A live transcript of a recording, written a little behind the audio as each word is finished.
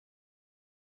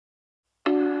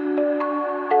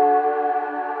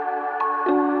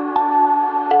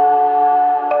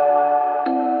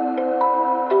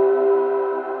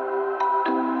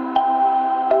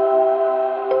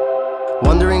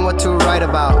write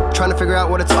about. Trying to figure out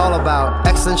what it's all about.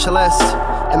 Existentialist,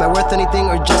 am I worth anything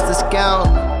or just discount?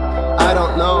 I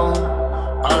don't know.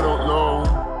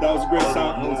 That was a great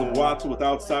sound. That was a Watts with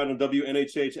Outside on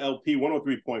WNHH LP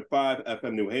 103.5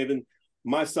 FM New Haven.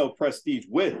 Myself, Prestige,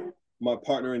 with my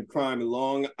partner in crime,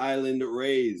 Long Island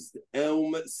raised,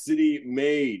 Elm City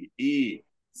made,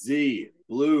 EZ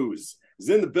BlueZ is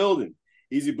in the building.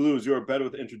 EZ BlueZ, you're better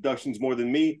with introductions more than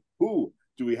me. Who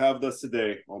do we have with us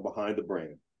today on Behind the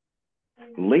Brand?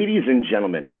 Ladies and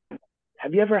gentlemen,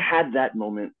 have you ever had that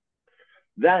moment?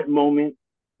 That moment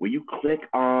where you click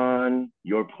on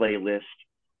your playlist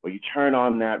or you turn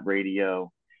on that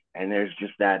radio and there's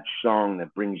just that song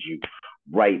that brings you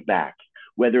right back.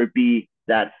 Whether it be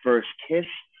that first kiss,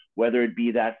 whether it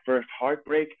be that first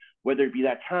heartbreak, whether it be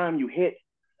that time you hit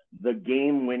the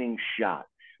game-winning shot.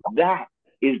 That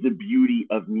is the beauty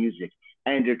of music.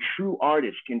 And a true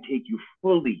artist can take you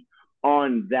fully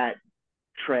on that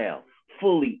trail,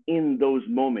 fully in those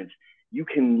moments. You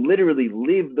can literally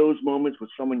live those moments with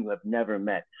someone you have never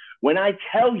met. When I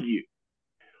tell you,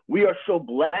 we are so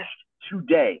blessed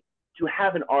today to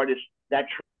have an artist that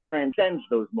transcends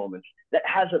those moments, that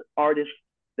has an artist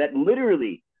that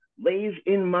literally lays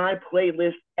in my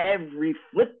playlist every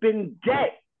flipping day.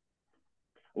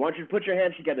 I want you to put your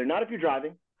hands together, not if you're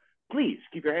driving. Please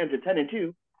keep your hands at 10 and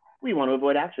 2. We want to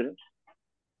avoid accidents.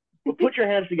 But put your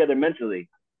hands together mentally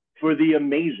for the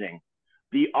amazing,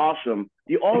 the awesome,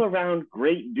 the all-around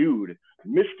great dude,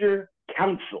 Mr.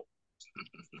 Council.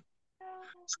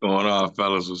 What's going on,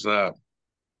 fellas? What's up?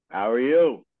 How are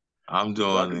you? I'm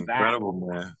doing Welcome incredible,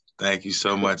 back. man. Thank you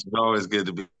so much. It's always good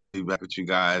to be back with you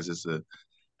guys. It's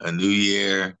a new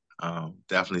year.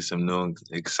 Definitely some new and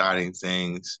exciting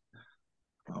things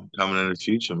coming in the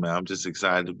future, man. I'm just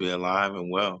excited to be alive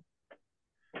and well.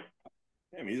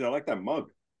 Damn, I like that mug.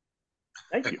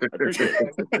 Thank you. I appreciate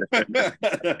it.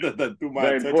 that threw my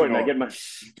Very important.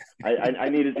 off. I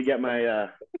needed to get my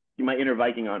inner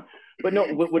Viking on. But no,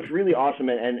 what's really awesome,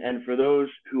 and for those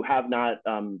who have not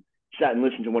sat and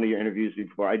listened to one of your interviews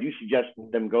before, I do suggest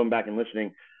them going back and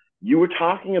listening. You were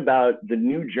talking about the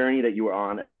new journey that you were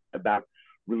on, about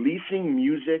releasing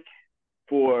music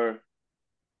for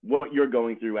what you're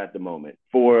going through at the moment,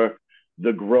 for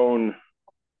the grown,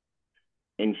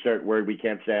 insert word we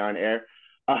can't say on air,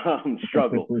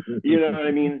 struggle. You know what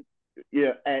I mean?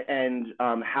 Yeah, and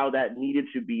how that needed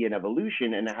to be an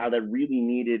evolution and how that really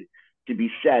needed to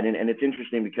be said. And it's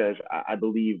interesting because I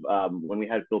believe when we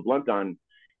had Phil Blunt on,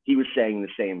 he was saying the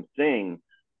same thing,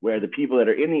 where the people that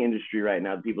are in the industry right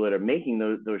now, the people that are making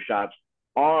those shots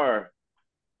are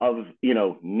of,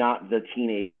 not the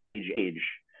teenage age.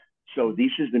 So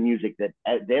this is the music that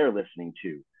they're listening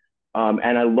to.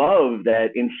 And I love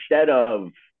that instead of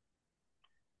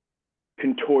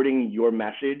contorting your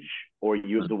message or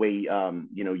the way,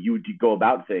 you go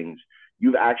about things,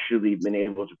 you've actually been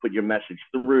able to put your message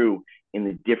through in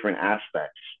the different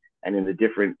aspects and in the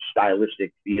different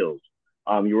stylistic fields.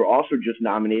 You were also just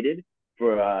nominated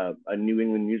for a New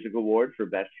England Music Award for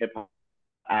Best Hip Hop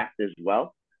Act as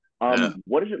well.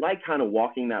 What is it like kind of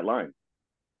walking that line?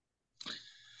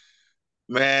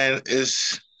 Man,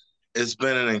 it's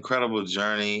been an incredible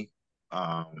journey.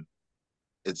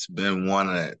 It's been one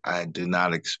that I did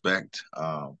not expect,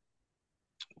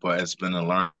 but it's been a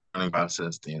learning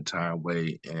process the entire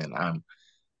way, and I'm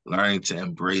learning to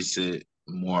embrace it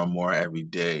more and more every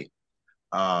day.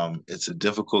 It's a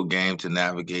difficult game to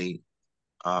navigate,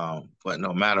 but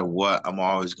no matter what, I'm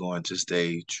always going to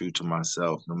stay true to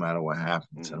myself, no matter what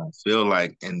happens. Mm-hmm. And I feel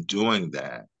like in doing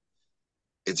that,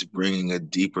 it's bringing a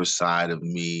deeper side of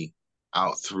me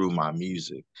out through my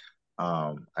music.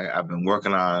 I've been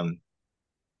working on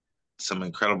some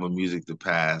incredible music the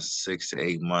past 6 to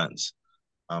 8 months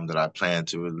that I plan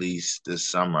to release this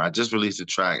summer. I just released a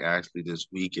track actually this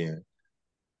weekend.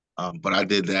 But I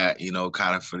did that,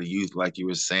 kind of for the youth, like you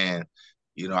were saying.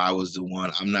 I was the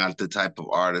one. I'm not the type of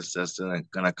artist that's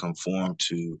going to conform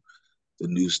to the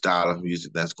new style of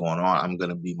music that's going on. I'm going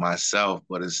to be myself,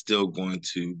 but it's still going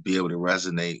to be able to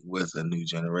resonate with a new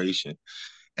generation.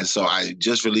 And so I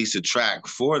just released a track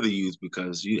for the youth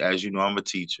because, as you know, I'm a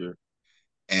teacher.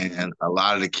 And a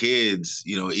lot of the kids,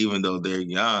 even though they're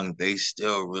young, they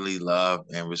still really love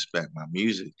and respect my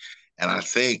music. And I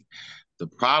think the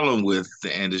problem with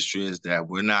the industry is that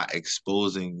we're not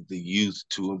exposing the youth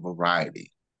to a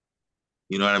variety.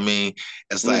 You know what I mean?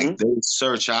 It's like they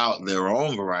search out their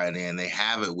own variety and they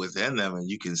have it within them, and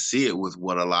you can see it with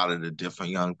what a lot of the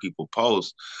different young people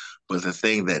post. But the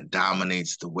thing that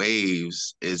dominates the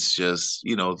waves is just,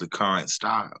 the current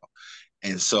style.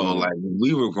 And so, like, when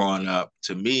we were growing up,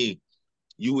 to me,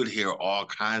 you would hear all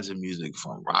kinds of music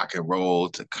from rock and roll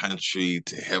to country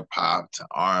to hip hop to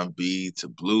R&B to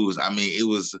blues. I mean, it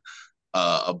was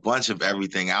a bunch of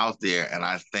everything out there. And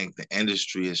I think the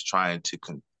industry is trying to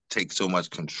take so much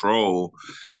control.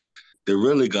 They're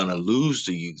really going to lose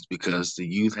the youth because the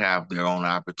youth have their own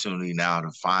opportunity now to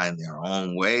find their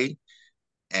own way.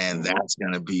 And that's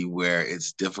going to be where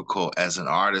it's difficult as an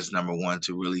artist, number one,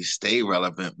 to really stay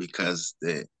relevant because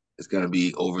it's going to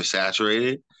be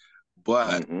oversaturated.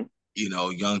 But you know,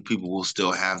 young people will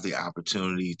still have the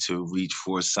opportunity to reach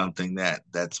for something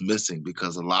that's missing,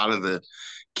 because a lot of the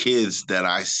kids that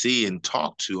I see and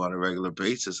talk to on a regular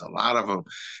basis, a lot of them,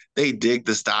 they dig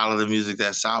the style of the music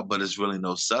that's out, but it's really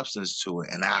no substance to it.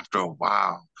 And after a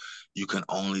while, you can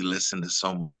only listen to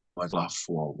so much stuff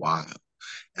for a while.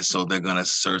 And so they're going to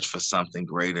search for something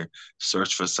greater,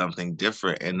 search for something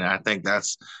different. And I think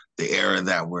that's the era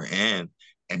that we're in.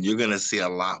 And you're going to see a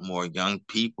lot more young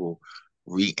people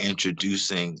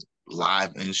reintroducing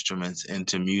live instruments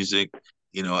into music,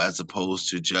 you know, as opposed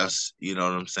to just, you know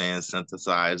what I'm saying,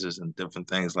 synthesizers and different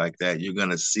things like that. You're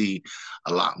going to see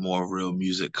a lot more real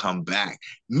music come back,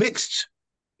 mixed,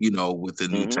 you know, with the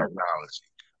new technology,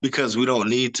 because we don't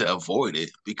need to avoid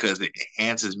it, because it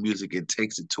enhances music. It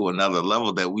takes it to another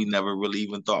level that we never really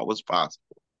even thought was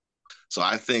possible. So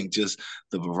I think just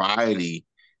the variety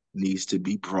needs to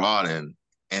be broadened,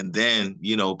 and then,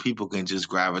 you know, people can just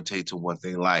gravitate to what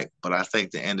they like. But I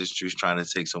think the industry is trying to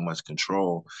take so much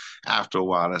control. After a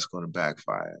while, that's going to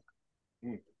backfire.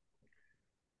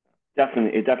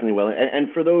 Definitely, it definitely will.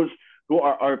 And for those who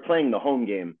are playing the home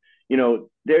game, you know,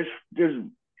 there's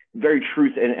very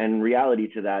truth and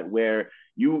reality to that, where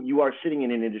you are sitting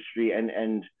in an industry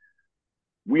and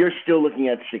we are still looking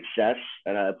at success.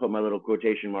 And I put my little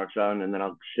quotation marks on, and then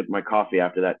I'll sip my coffee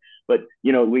after that. But,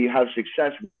 you know, we have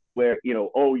success where, you know,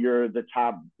 oh, you're the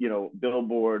top, you know,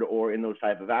 Billboard or in those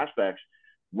type of aspects.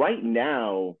 Right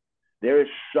now, there is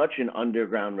such an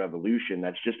underground revolution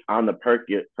that's just on the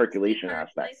percolation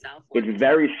aspect. It's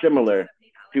very similar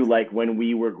to like when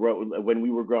we were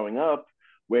growing up,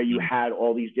 where you had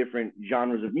all these different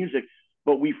genres of music,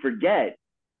 but we forget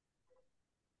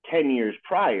 10 years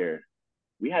prior,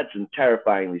 we had some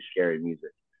terrifyingly scary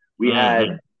music. We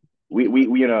had we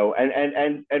you know,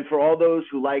 and for all those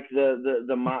who like the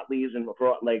Motleys, and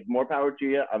for like, more power to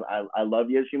you. I love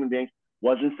you as human beings.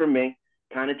 Wasn't for me.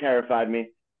 Kind of terrified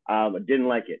me. I didn't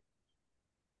like it.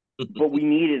 But we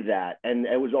needed that, and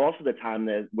it was also the time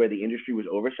where the industry was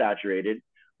oversaturated,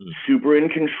 super in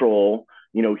control.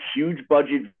 You know, huge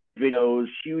budget videos,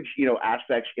 huge, you know,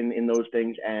 aspects in those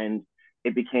things, and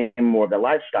it became more of a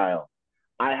lifestyle.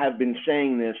 I have been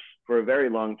saying this for a very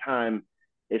long time,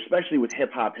 especially with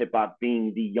hip hop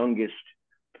being the youngest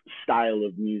style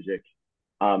of music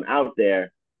out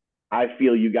there. I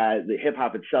feel you guys, the hip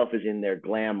hop itself is in their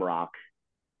glam rock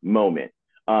moment.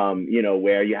 You know,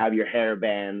 where you have your hair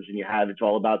bands and it's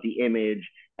all about the image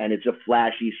and it's a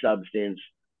flashy substance.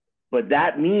 But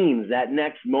that means that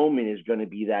next moment is going to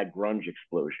be that grunge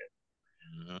explosion.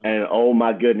 And oh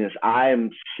my goodness, I am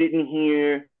sitting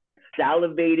here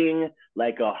salivating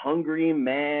like a hungry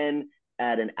man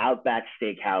at an Outback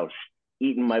Steakhouse,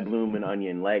 eating my blooming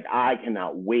onion. Like, I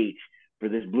cannot wait for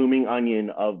this blooming onion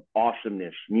of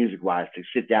awesomeness, music-wise, to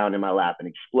sit down in my lap and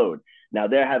explode. Now,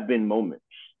 there have been moments,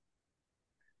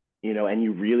 you know, and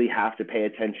you really have to pay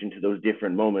attention to those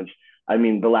different moments. I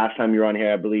mean, the last time you were on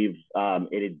here, I believe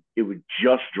it would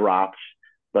just dropped,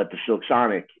 but the Silk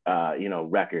Sonic, you know,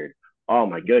 record. Oh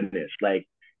my goodness! Like,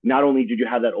 not only did you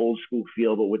have that old school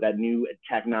feel, but with that new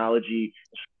technology,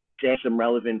 saying some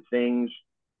relevant things,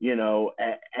 you know,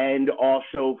 and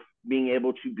also being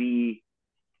able to be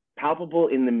palpable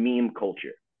in the meme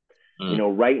culture. You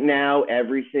know, right now,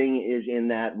 everything is in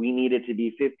that we need it to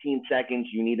be 15 seconds.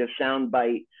 You need a sound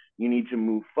bite. You need to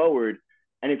move forward.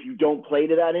 And if you don't play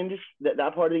to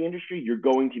that part of the industry, you're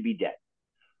going to be dead.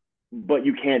 But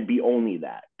you can't be only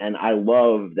that. And I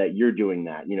love that you're doing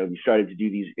that. You know, you started to do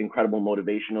these incredible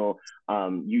motivational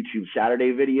YouTube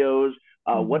Saturday videos.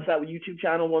 What's that YouTube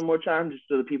channel one more time, just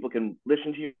so that people can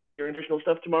listen to your inspirational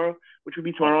stuff tomorrow, which would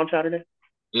be tomorrow on Saturday?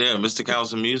 Yeah, Mr.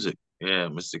 Council Music. Yeah,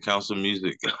 Mr. Council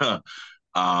Music.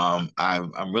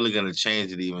 I'm really gonna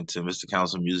change it even to Mr.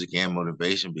 Council Music and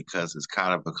Motivation, because it's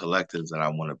kind of a collective that I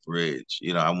want to bridge.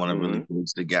 You know, I want to really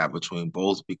bridge the gap between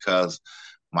both, because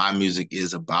my music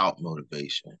is about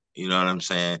motivation. You know what I'm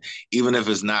saying? Even if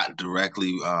it's not directly,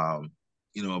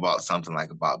 you know, about something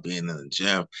like about being in the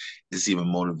gym, it's even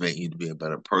motivating you to be a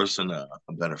better person, a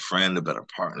better friend, a better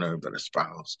partner, a better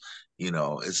spouse. You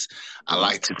know, I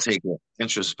like to take an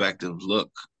introspective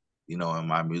look, you know, in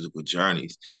my musical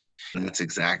journeys. And that's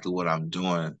exactly what I'm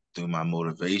doing through my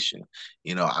motivation.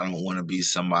 You know, I don't want to be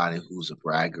somebody who's a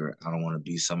bragger. I don't want to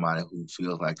be somebody who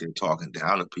feels like they're talking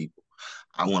down to people.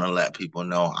 I want to let people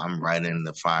know I'm right in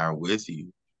the fire with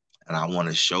you. And I want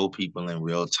to show people in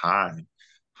real time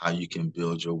how you can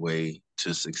build your way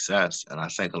to success. And I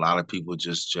think a lot of people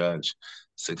just judge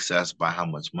success by how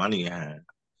much money you have.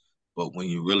 But when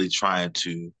you're really trying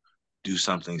to do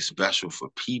something special for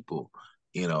people,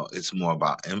 you know, it's more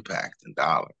about impact than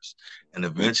dollars. And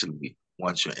eventually,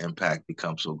 once your impact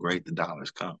becomes so great, the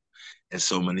dollars come. And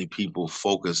so many people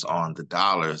focus on the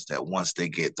dollars that once they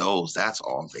get those, that's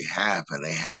all they have, and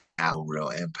they have a real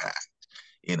impact.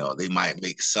 You know, they might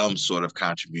make some sort of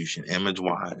contribution image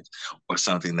wise or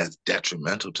something that's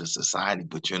detrimental to society,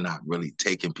 but you're not really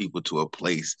taking people to a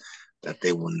place that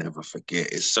they will never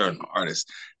forget. It's certain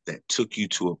artists that took you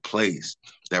to a place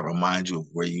that reminds you of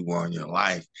where you were in your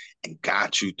life and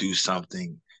got you through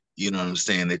something, you know what I'm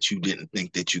saying, that you didn't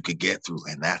think that you could get through.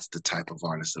 And that's the type of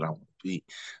artist that I want to be.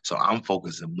 So I'm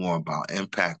focusing more about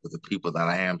impact with the people that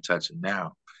I am touching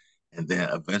now, and then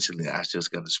eventually that's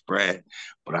just going to spread.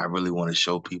 But I really want to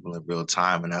show people in real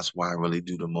time, and that's why I really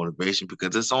do the motivation, because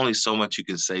there's only so much you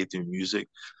can say through music,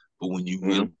 but when you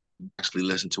really actually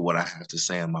listen to what I have to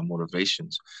say and my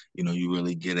motivations, you know, you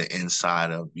really get an insight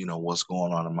of, you know, what's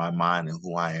going on in my mind and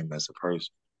who I am as a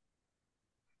person.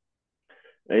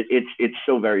 It's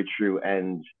so very true,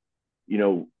 and you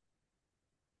know,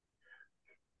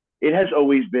 it has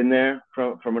always been there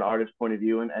from an artist's point of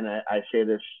view, and I say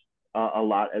this a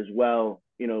lot as well.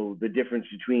 You know, the difference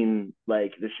between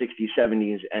like the 60s,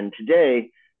 70s, and today.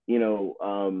 You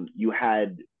know, you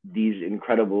had these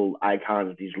incredible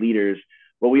icons, these leaders,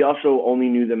 but we also only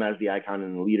knew them as the icon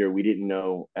and the leader. We didn't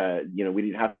know, you know, we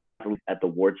didn't have to look at the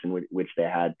warts in which they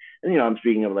had. And you know, I'm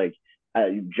speaking of like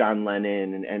John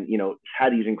Lennon, and you know,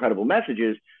 had these incredible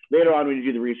messages. Later on, when you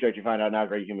do the research, you find out not a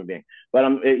great human being. But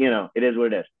you know, it is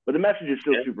what it is. But the message is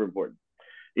still super important.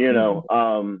 You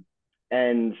know,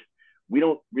 and we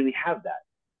don't really have that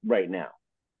right now.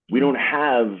 We don't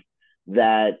have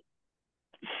that.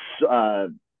 I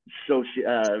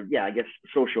guess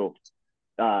social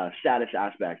status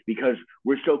aspect, because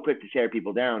we're so quick to tear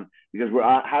people down because we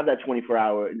have that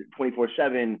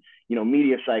 24/7, you know,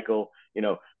 media cycle. You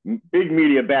know, big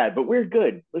media bad, but we're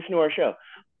good. Listen to our show.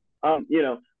 You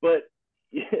know, but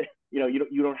you know,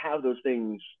 you don't have those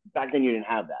things. Back then, you didn't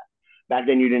have that. Back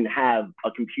then, you didn't have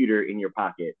a computer in your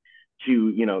pocket to,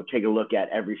 you know, take a look at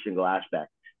every single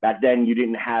aspect. Back then, you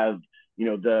didn't have, you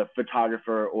know, the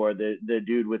photographer or the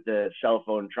dude with the cell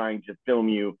phone trying to film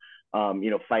you, you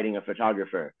know, fighting a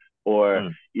photographer,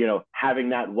 or, you know, having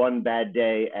that one bad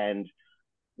day and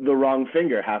the wrong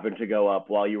finger happened to go up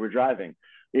while you were driving,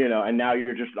 you know, and now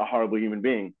you're just a horrible human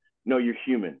being. No, you're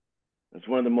human. It's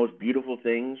one of the most beautiful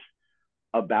things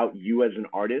about you as an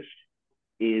artist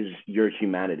is your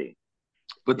humanity.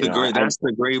 But that's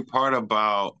the great part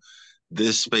about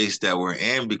this space that we're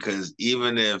in, because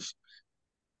even if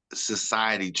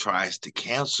society tries to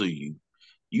cancel you,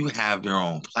 you have your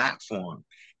own platform.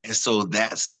 And so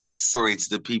that separates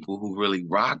the people who really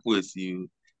rock with you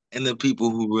and the people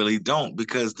who really don't,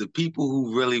 because the people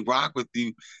who really rock with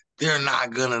you, they're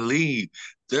not going to leave.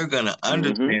 They're going to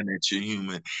understand that you're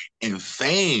human. And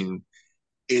fame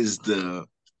is the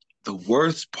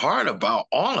worst part about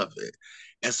all of it.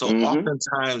 And so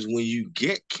oftentimes when you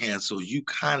get canceled, you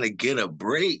kind of get a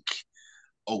break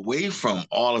away from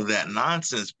all of that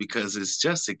nonsense, because it's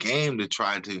just a game to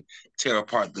try to tear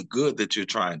apart the good that you're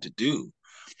trying to do.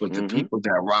 But the people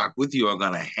that rock with you are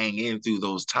going to hang in through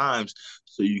those times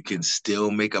so you can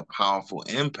still make a powerful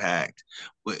impact.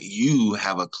 But you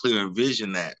have a clear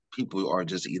vision that people are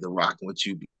just either rocking with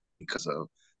you because of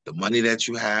the money that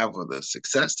you have or the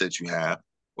success that you have,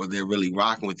 or they're really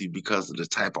rocking with you because of the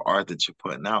type of art that you're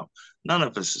putting out. None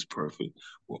of us is perfect.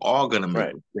 We're all going to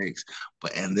make mistakes.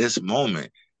 But in this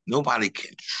moment, nobody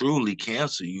can truly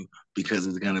cancel you, because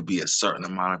there's going to be a certain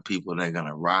amount of people that are going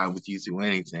to ride with you through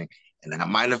anything. And that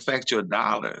might affect your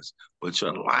dollars, but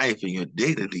your life and your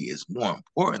dignity is more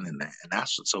important than that. And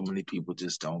that's what so many people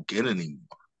just don't get anymore.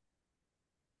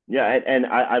 Yeah, and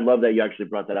I love that you actually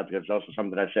brought that up, because it's also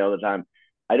something I say all the time.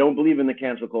 I don't believe in the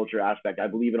cancel culture aspect. I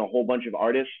believe in a whole bunch of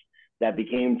artists that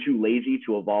became too lazy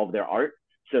to evolve their art,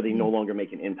 so they no longer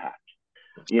make an impact.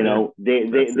 You know,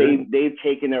 they've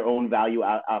taken their own value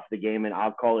out off the game, and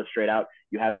I'll call it straight out.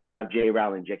 You have J.K.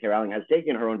 Rowling has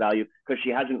taken her own value because she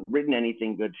hasn't written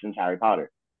anything good since Harry Potter.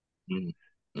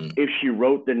 If she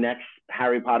wrote the next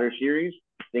Harry Potter series,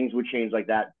 things would change like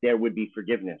that. There would be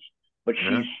forgiveness, but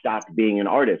she stopped being an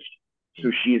artist,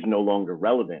 so she is no longer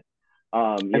relevant.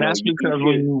 And that's You because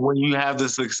see it. when you have the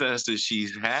success that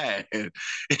she's had,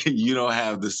 you don't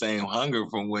have the same hunger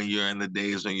from when you're in the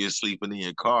days when you're sleeping in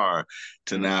your car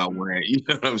to now where, you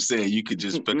know what I'm saying? You could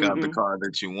just pick out the car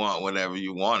that you want whenever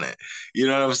you want it. You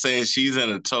know what I'm saying? She's in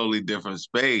a totally different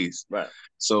space. Right.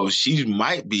 So she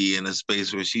might be in a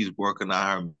space where she's working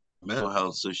on her mental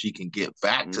health so she can get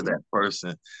back to that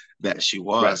person that she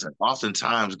was. And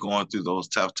oftentimes going through those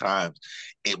tough times,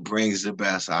 it brings the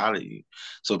best out of you.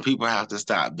 So people have to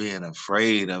stop being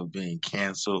afraid of being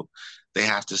canceled. They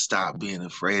have to stop being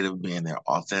afraid of being their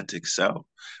authentic self,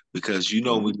 because we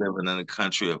live in a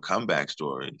country of comeback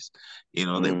stories. They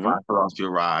profit off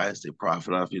your rise, they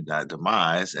profit off your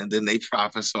demise, and then they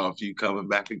profit off you coming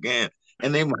back again.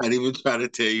 And they might even try to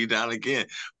tear you down again.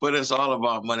 But it's all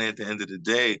about money at the end of the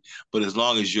day. But as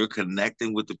long as you're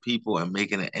connecting with the people and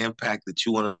making an impact that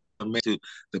you want to make to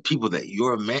the people that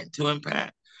you're meant to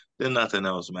impact, then nothing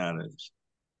else matters.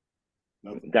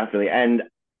 Definitely. And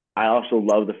I also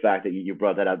love the fact that you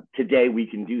brought that up. Today we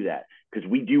can do that because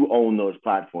we do own those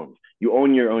platforms. You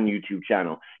own your own YouTube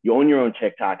channel. You own your own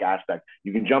TikTok aspect.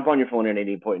 You can jump on your phone at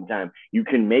any point in time. You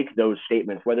can make those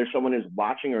statements, whether someone is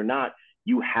watching or not.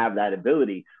 You have that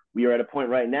ability. We are at a point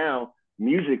right now,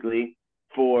 musically,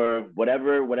 for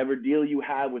whatever deal you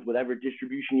have with whatever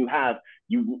distribution you have,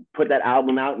 you put that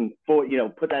album out and put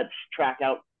that track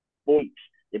out 4 weeks.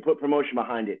 They put promotion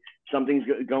behind it. Something's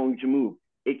going to move.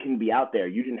 It can be out there.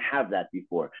 You didn't have that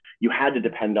before. You had to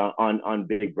depend on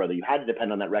Big Brother. You had to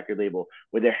depend on that record label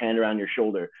with their hand around your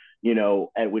shoulder,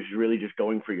 and was really just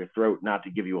going for your throat, not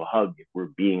to give you a hug, if we're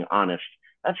being honest.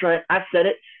 That's right. I said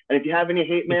it. And if you have any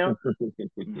hate mail,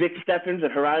 Vic Steffens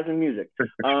at Horizon Music.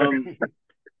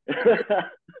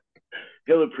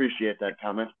 He'll appreciate that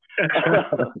comment.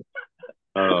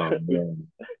 Oh, man.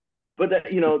 But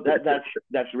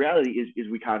that's reality is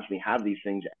we constantly have these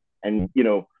things, and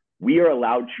we are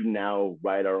allowed to now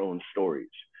write our own stories,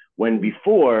 when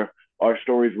before our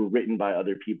stories were written by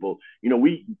other people.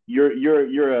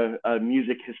 You're a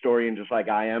music historian just like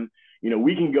I am.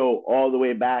 We can go all the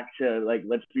way back to, like,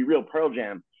 let's be real, Pearl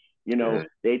Jam.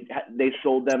 They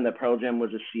sold them that Pearl Jam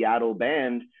was a Seattle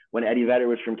band when Eddie Vedder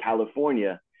was from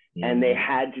California. And they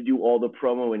had to do all the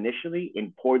promo initially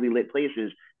in poorly lit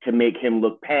places to make him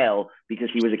look pale because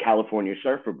he was a California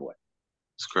surfer boy.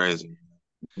 It's crazy.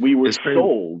 We were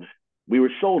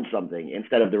sold something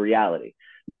instead of the reality.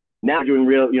 Now doing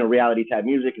real, reality type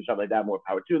music and stuff like that, more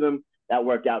power to them. That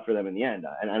worked out for them in the end.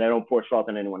 And I don't pour salt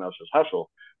on anyone else's hustle.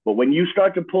 But when you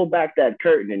start to pull back that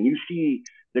curtain and you see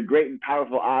the great and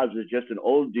powerful Oz is just an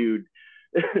old dude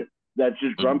that's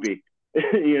just grumpy,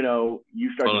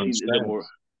 you start to see the more,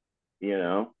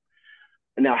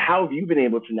 Now, how have you been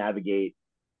able to navigate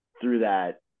through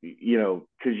that?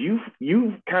 Because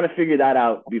you've kind of figured that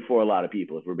out before a lot of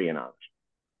people, if we're being honest.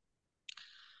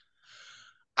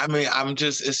 I mean,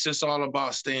 it's just all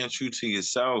about staying true to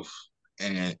yourself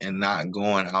and not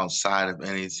going outside of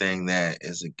anything that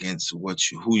is against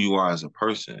who you are as a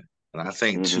person. And I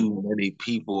think too many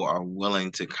people are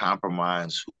willing to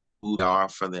compromise who they are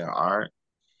for their art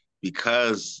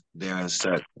because they're in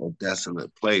such a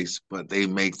desolate place, but they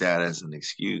make that as an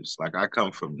excuse. Like, I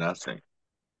come from nothing.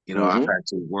 I've had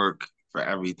to work for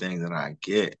everything that I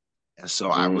get. And so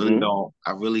I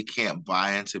really can't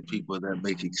buy into people that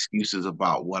make excuses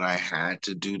about what I had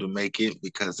to do to make it,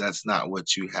 because that's not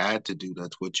what you had to do.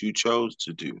 That's what you chose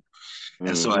to do.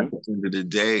 And so at the end of the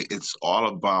day, it's all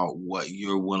about what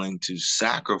you're willing to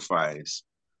sacrifice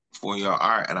for your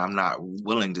art. And I'm not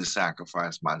willing to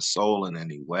sacrifice my soul in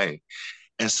any way.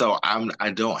 And so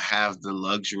I don't have the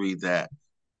luxury that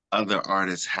other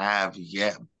artists have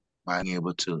yet by being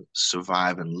able to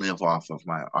survive and live off of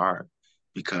my art,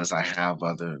 because I have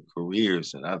other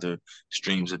careers and other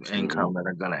streams of income that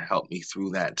are going to help me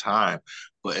through that time.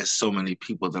 But it's so many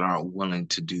people that aren't willing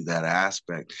to do that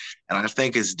aspect. And I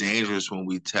think it's dangerous when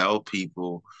we tell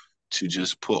people to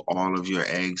just put all of your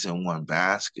eggs in one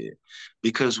basket,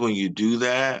 because when you do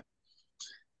that,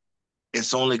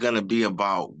 it's only going to be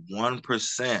about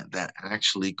 1% that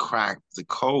actually crack the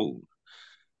code.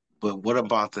 But what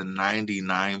about the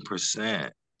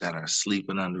 99% that are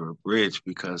sleeping under a bridge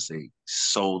because they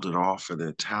sold it off for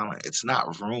their talent? It's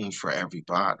not room for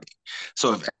everybody.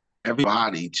 So if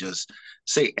everybody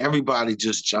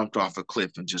just jumped off a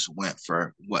cliff and just went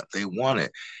for what they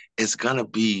wanted, it's going to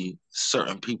be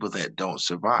certain people that don't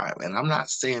survive. And I'm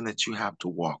not saying that you have to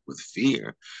walk with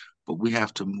fear, but we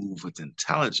have to move with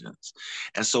intelligence.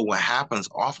 And so what happens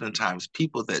oftentimes,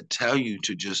 people that tell you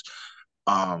to just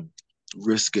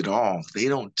risk it all, they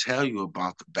don't tell you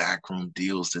about the backroom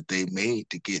deals that they made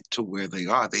to get to where they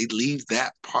are. They leave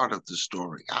that part of the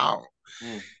story out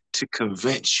to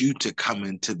convince you to come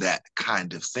into that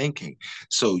kind of thinking.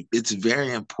 So it's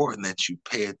very important that you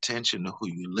pay attention to who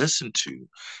you listen to,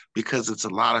 because it's a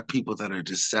lot of people that are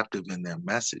deceptive in their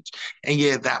message. And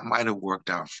yeah, that might have worked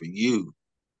out for you,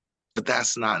 but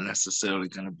that's not necessarily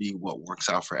going to be what works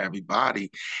out for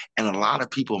everybody. And a lot of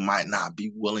people might not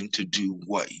be willing to do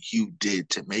what you did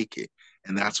to make it.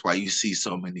 And that's why you see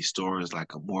so many stories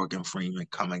like a Morgan Freeman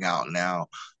coming out now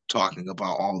talking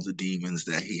about all the demons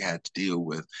that he had to deal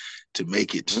with to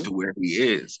make it to where he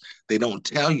is. They don't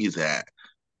tell you that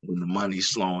when the money's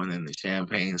flowing and the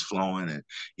champagne's flowing and,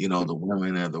 you know, the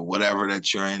women and the whatever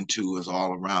that you're into is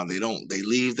all around. They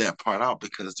leave that part out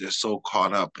because they're so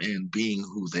caught up in being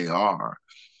who they are.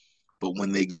 But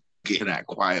when they get in that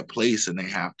quiet place and they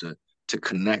have to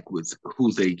connect with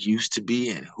who they used to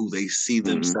be and who they see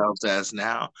themselves as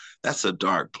now, that's a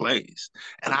dark place.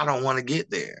 And I don't want to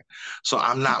get there. So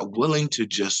I'm not willing to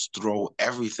just throw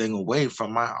everything away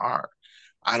from my art.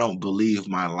 I don't believe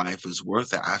my life is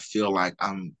worth it. I feel like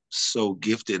I'm so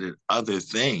gifted at other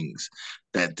things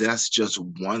that that's just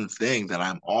one thing that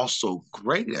I'm also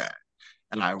great at.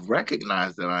 And I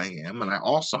recognize that I am. And I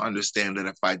also understand that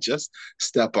if I just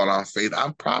step out on faith, I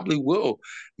probably will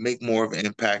make more of an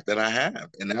impact than I have.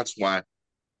 And that's why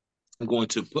I'm going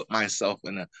to put myself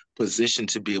in a position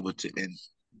to be able to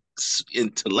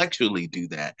intellectually do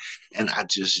that. And I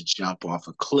just jump off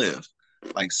a cliff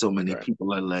like so many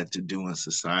people are led to do in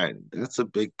society. That's a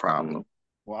big problem.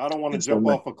 Well, I don't want to jump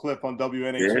off a cliff on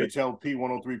WNHHLP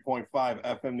 103.5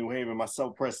 FM New Haven.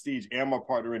 Myself, Prestige, and my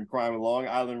partner in crime, Long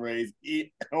Island Rays,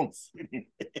 Elm City.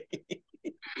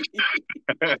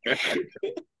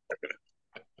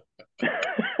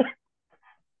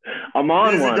 I'm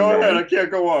on Easy, one. Go man. ahead. I can't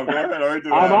go on. Go ahead. All right,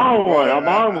 I'm on one. I'm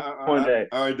on one day.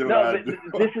 All right, This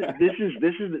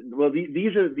is well.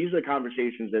 These are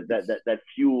conversations that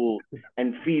fuel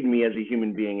and feed me as a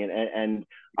human being, and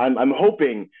I'm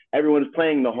hoping everyone's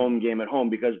playing the home game at home,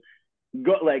 because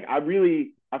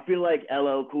I feel like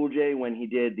LL Cool J when he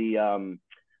did the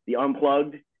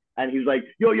Unplugged, and he's like,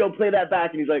 yo, play that back,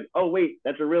 and he's like, oh wait,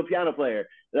 that's a real piano player.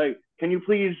 Like, can you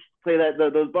please play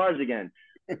those bars again?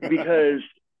 Because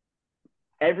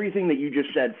everything that you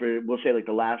just said for, we'll say, like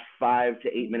the last 5 to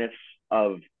 8 minutes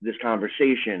of this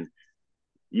conversation,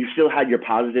 you still had your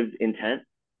positive intent.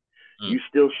 You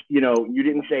still, you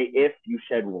didn't say if, you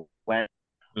said when.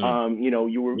 You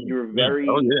were very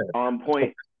on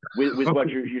point with what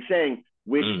you're saying,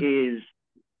 which is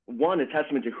one, a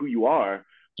testament to who you are,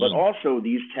 but also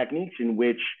these techniques in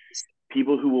which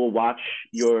people who will watch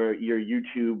your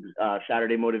YouTube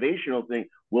Saturday motivational thing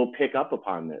will pick up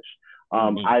upon this.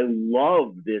 I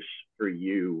love this for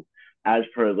you as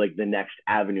per like the next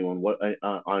avenue on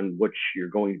what you're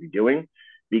going to be doing,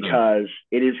 because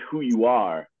it is who you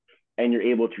are and you're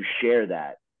able to share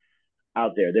that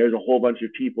out there. There's a whole bunch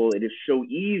of people. It is so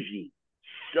easy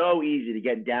to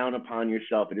get down upon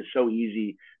yourself. It is so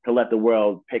easy to let the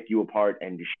world pick you apart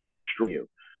and destroy you.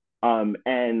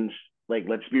 And like,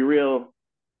 let's be real,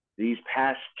 these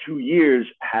past 2 years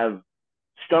have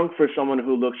stunk for someone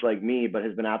who looks like me, but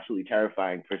has been absolutely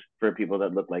terrifying for people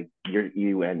that look like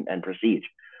you and Prestige.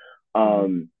 How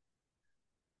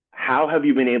have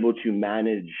you been able to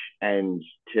manage and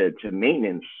to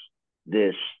maintenance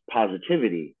this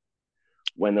positivity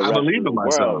when the rest of the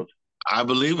world? I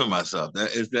believe in myself.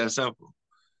 That is that simple.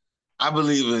 I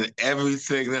believe in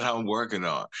everything that I'm working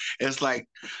on. It's like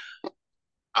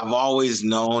I've always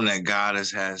known that God has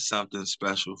had something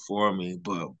special for me,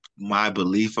 but my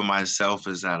belief in myself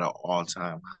is at an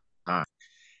all-time high.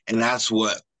 And that's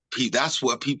what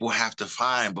people have to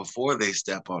find before they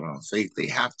step out on faith. They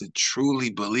have to truly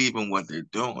believe in what they're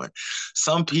doing.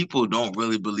 Some people don't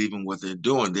really believe in what they're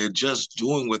doing. They're just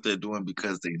doing what they're doing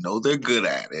because they know they're good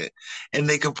at it and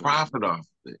they can profit off of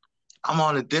it. I'm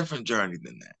on a different journey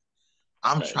than that.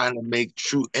 I'm trying to make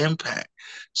true impact.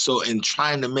 So in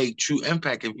trying to make true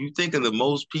impact, if you think of the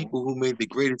most people who made the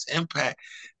greatest impact,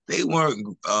 they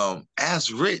weren't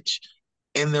as rich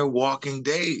in their walking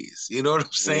days. You know what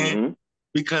I'm saying?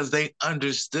 Because they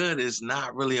understood it's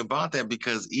not really about that,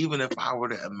 because even if I were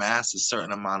to amass a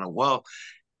certain amount of wealth,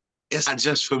 it's not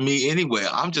just for me anyway.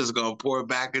 I'm just going to pour it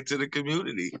back into the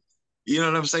community. You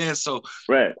know what I'm saying? So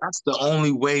that's the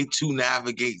only way to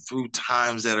navigate through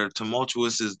times that are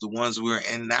tumultuous, is the ones we're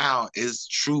in now, is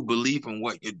true belief in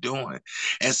what you're doing.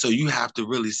 And so you have to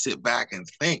really sit back and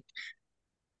think,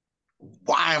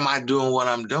 why am I doing what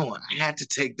I'm doing? I had to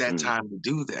take that time to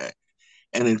do that.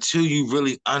 And until you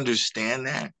really understand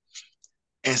that,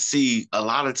 and see, a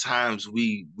lot of times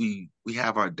we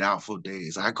have our doubtful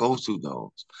days. I go through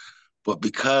those. But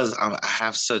because I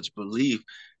have such belief,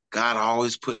 God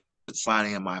always puts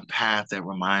finding in my path that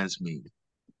reminds me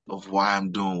of why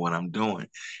I'm doing what I'm doing.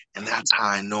 And that's how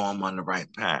I know I'm on the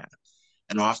right path.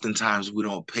 And oftentimes we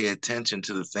don't pay attention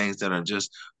to the things that are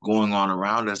just going on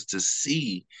around us to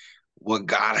see what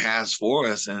God has for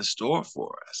us and in store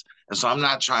for us. And so I'm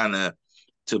not trying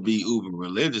to be uber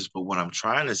religious, but what I'm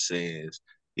trying to say is,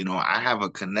 I have a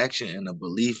connection and a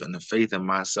belief and a faith in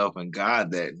myself and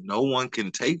God that no one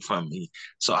can take from me.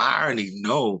 So I already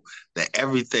know that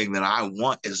everything that I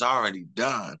want is already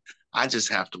done. I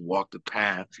just have to walk the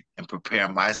path and prepare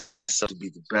myself to be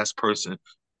the best person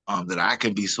that I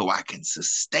can be so I can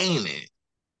sustain it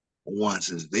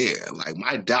once it's there. Like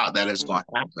my doubt that it's going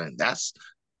to happen, that's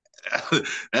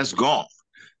gone.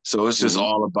 So it's just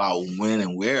all about when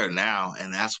and where now.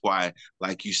 And that's why,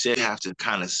 like you said, you have to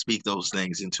kind of speak those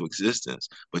things into existence,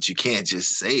 but you can't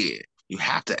just say it. You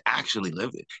have to actually live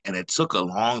it. And it took a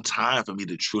long time for me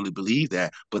to truly believe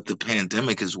that. But the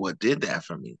pandemic is what did that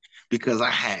for me because I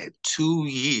had 2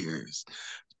 years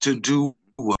to do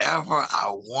whatever I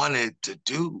wanted to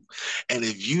do. And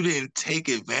if you didn't take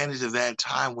advantage of that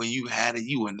time when you had it,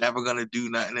 you were never going to do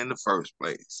nothing in the first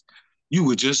place. You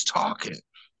were just talking.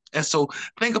 And so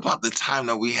think about the time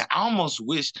that we had. I almost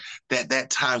wish that that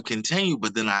time continued,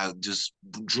 but then I just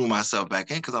drew myself back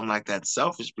in because I'm like, that's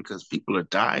selfish because people are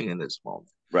dying in this moment.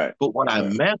 Right. But what I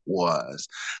meant was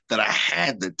that I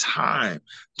had the time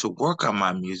to work on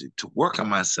my music, to work on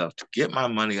myself, to get my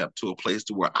money up to a place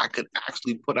to where I could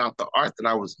actually put out the art that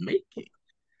I was making.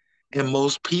 And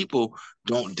most people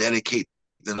don't dedicate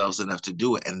themselves enough to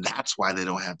do it. And that's why they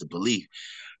don't have the belief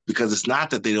because it's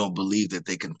not that they don't believe that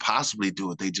they can possibly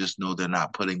do it. They just know they're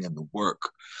not putting in the work.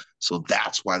 So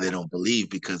that's why they don't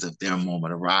believe because if their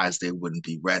moment arrives, they wouldn't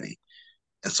be ready.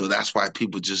 And so that's why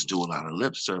people just do a lot of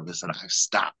lip service. And I've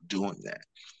stopped doing that.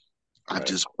 I've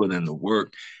just put in the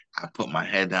work. I put my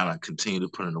head down. I continue to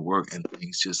put in the work and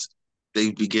things just, they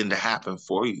begin to happen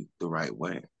for you the right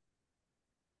way.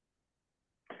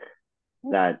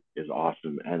 That is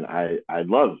awesome. And I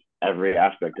love every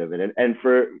aspect of it. And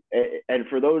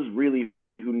for those really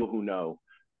who know,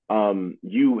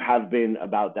 you have been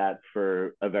about that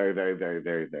for a very, very, very,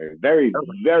 very, very, very,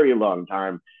 very long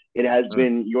time. It has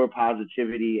been your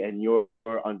positivity and your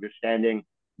understanding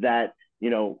that,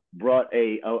 brought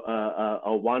a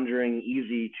wandering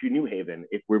easy to New Haven,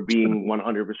 if we're being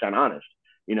 100% honest.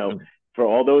 For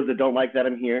all those that don't like that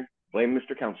I'm here, blame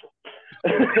Mr. Council.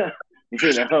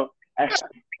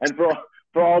 And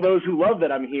for all those who love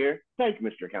that I'm here, thank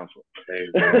Mr. Council.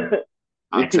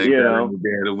 I'll take that any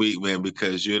day of the week, man,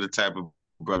 because you're the type of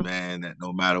brother, man, that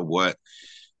no matter what,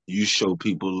 you show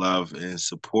people love and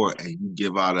support, and you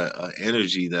give out a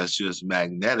energy that's just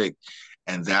magnetic,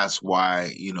 and that's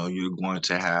why you're going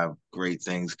to have great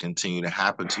things continue to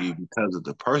happen to you because of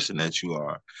the person that you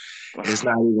are. It's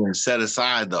not even set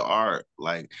aside the art.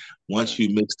 Like once you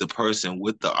mix the person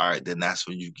with the art, then that's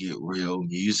when you get real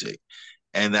music.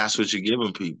 And that's what you're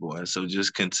giving people. And so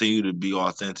just continue to be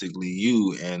authentically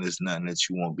you, and it's nothing that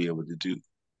you won't be able to do.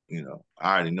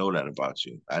 I already know that about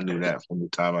you. I knew that from the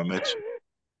time I met you.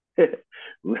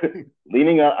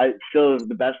 Leaning up, still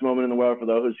the best moment in the world for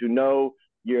those who know.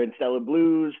 You're in Stellar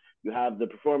Blues, you have the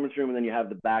performance room, and then you have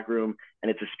the back room,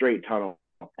 and it's a straight tunnel.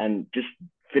 And just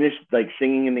finished like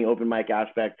singing in the open mic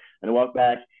aspect, and I walked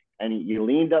back, and you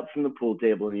leaned up from the pool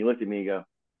table, and you looked at me and go,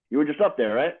 "You were just up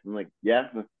there, right?" I'm like, "Yeah,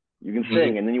 you can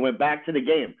sing." And then you went back to the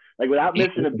game, like without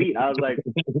missing a beat. I was like,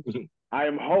 "I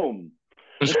am home."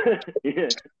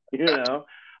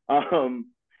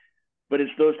 But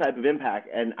it's those type of impact,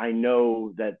 and I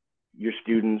know that your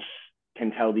students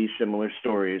can tell these similar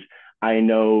stories. I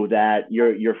know that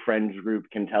your friends group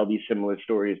can tell these similar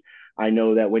stories. I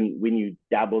know that when you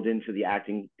dabbled into the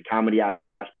acting, the comedy aspect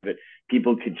of it,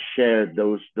 people could share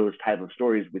those type of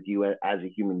stories with you as a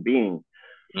human being.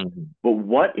 But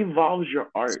what evolves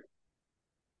your art?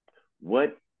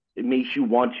 What makes you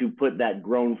want to put that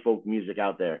grown folk music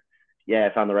out there? Yeah,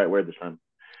 I found the right word this time.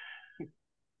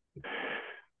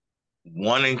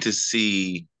 Wanting to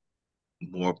see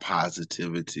more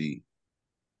positivity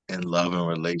in love and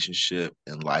relationship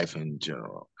and life in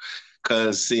general.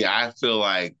 Because, see, I feel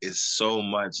like it's so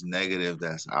much negative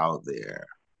that's out there.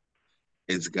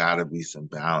 It's got to be some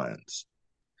balance.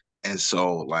 And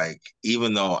so, like,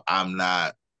 even though I'm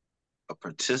not a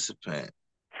participant,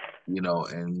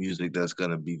 in music that's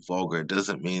going to be vulgar, it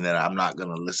doesn't mean that I'm not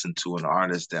going to listen to an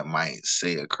artist that might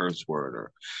say a curse word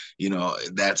or,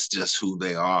 that's just who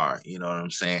they are. You know what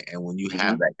I'm saying? And when you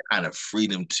have that kind of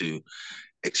freedom to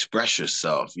express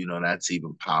yourself. That's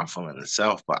even powerful in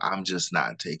itself, but I'm just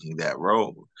not taking that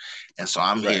road. And so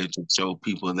I'm Right. here to show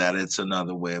people that it's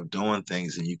another way of doing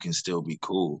things and you can still be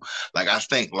cool. Like I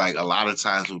think like a lot of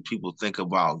times when people think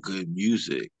about good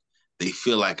music, they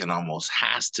feel like it almost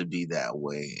has to be that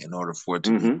way in order for it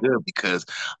to be Mm-hmm. good, because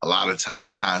a lot of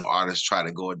times artists try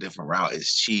to go a different route.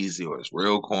 It's cheesy or it's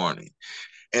real corny.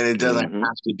 And it doesn't Mm-hmm.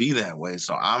 have to be that way.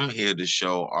 So I'm here to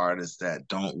show artists that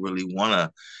don't really want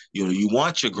to, you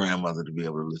want your grandmother to be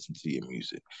able to listen to your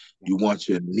music. You want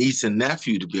your niece and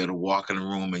nephew to be able to walk in the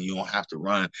room and you don't have to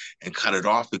run and cut it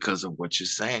off because of what you're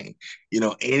saying.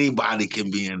 Anybody can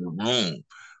be in the room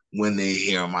when they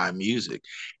hear my music.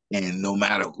 And no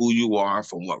matter who you are,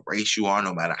 from what race you are,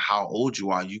 no matter how old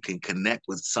you are, you can connect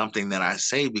with something that I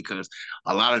say, because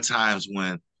a lot of times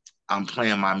when I'm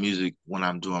playing my music when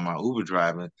I'm doing my Uber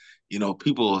driving,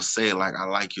 people will say like, I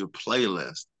like your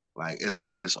playlist. Like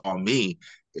it's on me,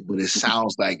 but it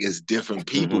sounds like it's different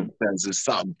people Mm-hmm. because there's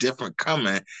something different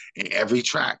coming in every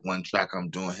track. One track I'm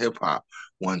doing hip hop.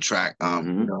 One track,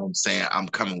 Mm-hmm. what I'm saying, I'm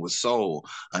coming with soul.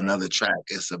 Another track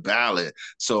is a ballad.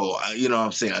 So, what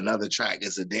I'm saying, another track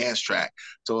is a dance track.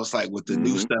 So it's like with the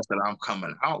new Mm-hmm. stuff that I'm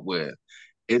coming out with,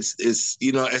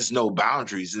 it's no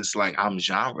boundaries. It's like I'm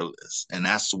genreless, and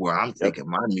that's where I'm Yep. taking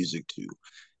my music to.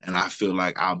 And I feel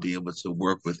like I'll be able to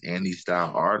work with any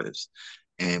style artist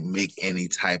and make any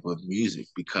type of music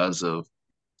because of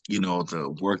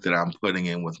the work that I'm putting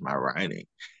in with my writing.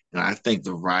 And I think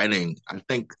the writing, I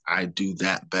think I do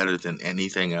that better than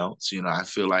anything else. I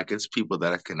feel like it's people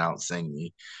that can out sing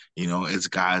me. It's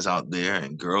guys out there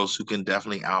and girls who can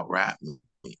definitely out rap me.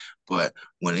 But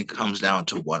when it comes down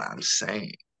to what I'm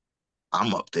saying,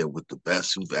 I'm up there with the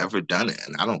best who've ever done it.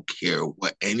 And I don't care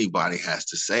what anybody has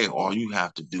to say. All you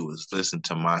have to do is listen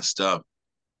to my stuff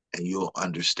and you'll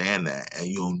understand that. And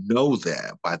you'll know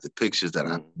that by the pictures that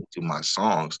I Mm-hmm. put to my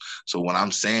songs. So when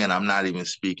I'm saying, I'm not even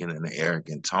speaking in an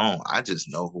arrogant tone. I just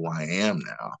know who I am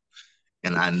now.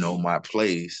 And I know my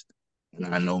place. And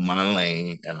I know my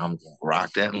lane. And I'm going to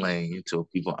rock that lane until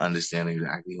people understand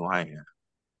exactly who I am.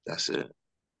 That's it.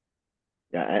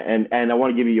 Yeah, and I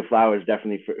want to give you your flowers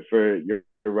definitely for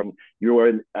you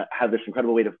are have this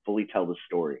incredible way to fully tell the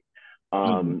story.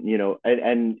 Mhm.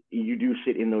 And you do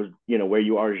sit in those, where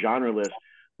you are genreless,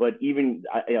 but even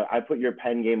I put your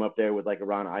pen game up there with like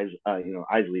Ron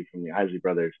Isley from the Isley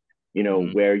Brothers,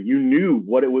 Mhm. where you knew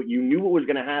what was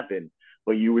going to happen,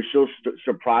 but you were still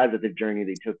surprised at the journey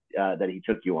that he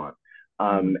took you on.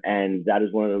 Mhm. And that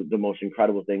is one of the most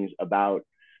incredible things about,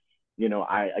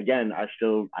 I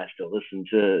still listen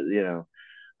to,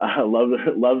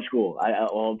 love school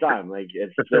all the time. Like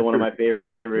it's still one of my favorite.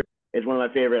 It's one of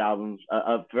my favorite albums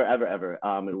of forever ever.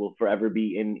 It will forever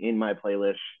be in my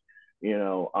playlist. You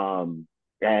know,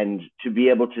 and to be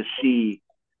able to see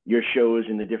your shows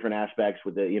in the different aspects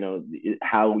with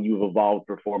how you've evolved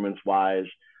performance wise.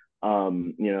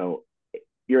 Um, you know,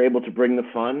 you're able to bring the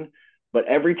fun, but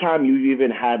every time you've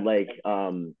even had like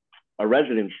a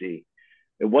residency,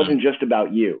 it Mhm. wasn't just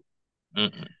about you.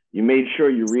 Mhm. You made sure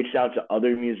you reached out to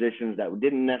other musicians that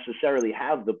didn't necessarily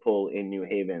have the pull in New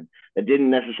Haven, that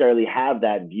didn't necessarily have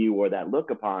that view or that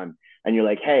look upon, and you're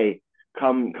like, hey,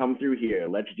 come through here,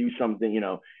 let's do something.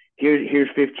 Here's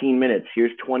 15 minutes,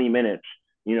 here's 20 minutes.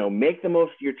 Make the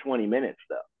most of your 20 minutes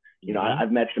though. Mhm.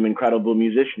 I've met some incredible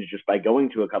musicians just by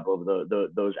going to a couple of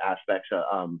those aspects.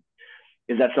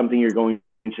 Is that something you're going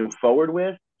to forward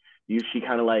with? Do you see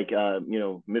kind of like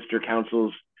Mr.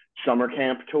 Council's summer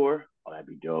camp tour? Oh, that'd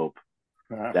be dope.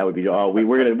 That would be. Oh,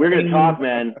 we're gonna talk,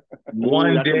 man. Ooh,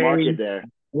 One that's a market day, there.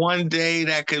 one day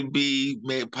that could be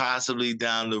possibly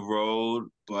down the road,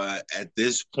 but at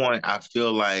this point, I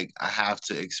feel like I have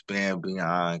to expand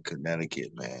beyond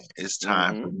Connecticut, man. It's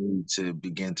time for Mm-hmm. me to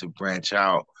begin to branch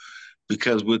out,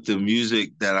 because with the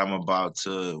music that I'm about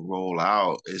to roll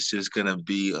out, it's just gonna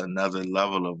be another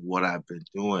level of what I've been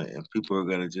doing, and people are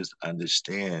gonna just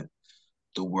understand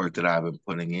the work that I've been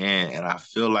putting in. And I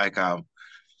feel like I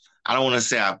don't want to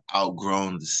say I've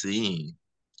outgrown the scene,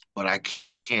 but I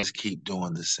can't just keep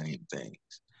doing the same things.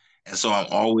 And so I'm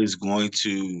always going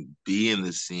to be in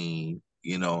the scene,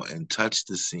 and touch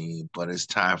the scene, but it's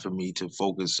time for me to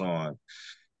focus on,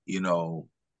 you know,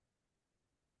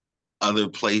 other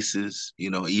places,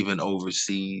 even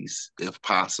overseas if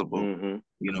possible.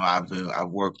 Mm-hmm. I've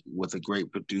worked with a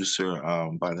great producer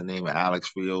by the name of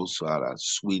Alex Rioso out of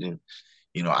Sweden.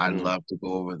 I'd Mm-hmm. love to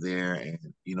go over there and,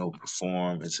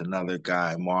 perform. It's another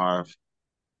guy, Marv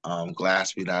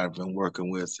Glassby, that I've been working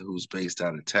with, who's based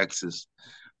out of Texas.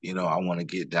 I want to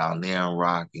get down there and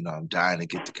rock. I'm dying to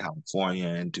get to California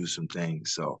and do some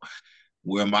things. So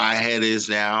where my head is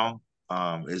now,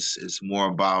 it's more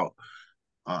about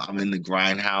I'm in the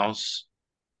grindhouse.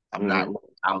 I'm not Mm-hmm.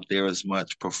 out there as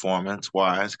much performance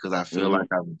wise because I feel Mm-hmm. like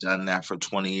I've done that for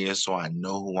 20 years, so I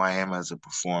know who I am as a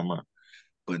performer.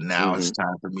 But now Mm-hmm. it's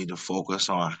time for me to focus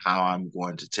on how I'm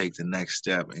going to take the next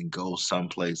step and go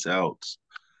someplace else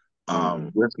Mm-hmm.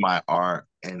 with my art.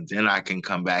 And then I can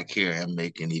come back here and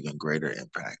make an even greater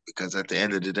impact. Because at the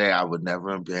end of the day, I would never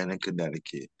abandon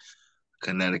Connecticut.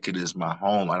 Connecticut is my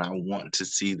home, and I want to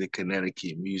see the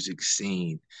Connecticut music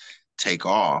scene take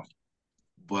off.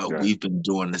 But Right. we've been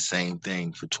doing the same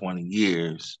thing for 20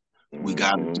 years. We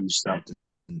got to Mm-hmm. do something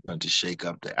to shake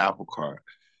up the apple cart.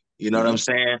 You know what I'm Mm-hmm.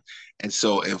 saying? And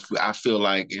so if I feel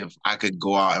like if I could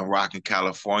go out and rock in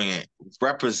California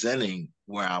representing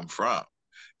where I'm from,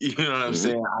 you know what I'm Mm-hmm.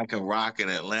 saying? I can rock in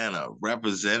Atlanta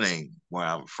representing where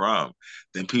I'm from,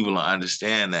 then people will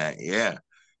understand that, yeah,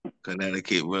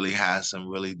 Connecticut really has some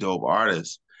really dope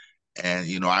artists. And,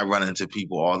 I run into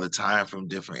people all the time from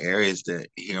different areas that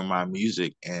hear my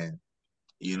music and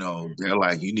they're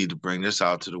like, you need to bring this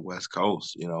out to the West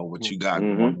Coast. What you got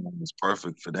Mm-hmm. going on is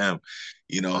perfect for them.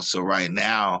 So right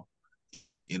now,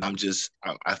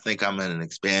 I think I'm in an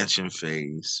expansion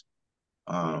phase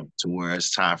to where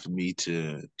it's time for me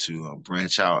to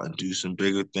branch out and do some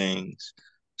bigger things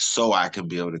so I can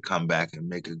be able to come back and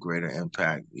make a greater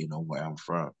impact, where I'm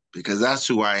from. Because that's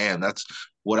who I am. That's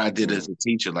what I did Mm-hmm. as a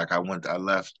teacher. Like I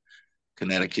left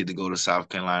Connecticut to go to South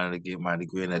Carolina to get my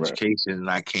degree in Right. education. And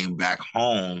I came back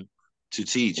home to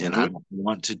teach, and I Mm-hmm. don't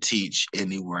want to teach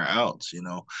anywhere else.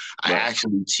 I Right.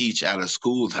 actually teach at a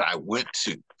school that I went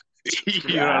to.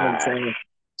 You know what I'm Yes. saying?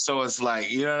 So it's like,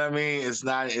 you know what I mean? It's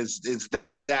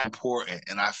that important.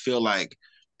 And I feel like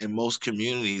in most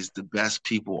communities, the best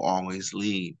people always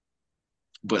leave,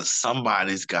 but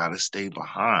somebody's got to stay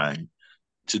behind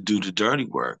to do the dirty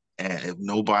work. And if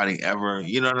nobody ever,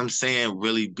 you know what I'm saying,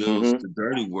 really builds Mm-hmm. the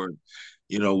dirty work,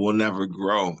 we'll never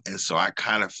grow. And so I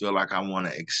kind of feel like I want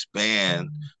to expand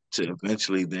to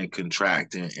eventually then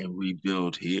contract and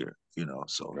rebuild here,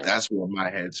 So Right. that's where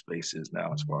my headspace is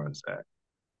now as far as that.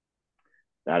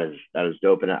 That is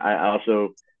dope. And I also,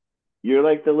 you're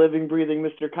like the living, breathing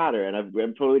Mr. Cotter, and I'm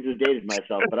totally just dated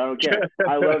myself, but I don't care.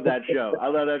 I love that show. I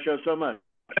love that show so much.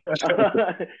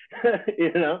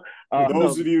 you know, For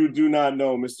those of um, you who do not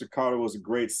know, Mr. Carter was a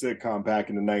great sitcom back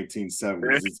in the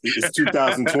 1970s. It's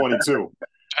 2022.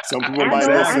 Some people I might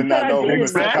know. I listen and said not I know who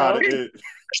dated Mr. Carter myself. Exactly.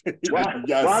 is. While You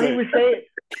gotta while he say,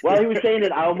 was saying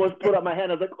it, I almost put up my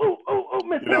hand. I was like, "Oh, oh, oh, you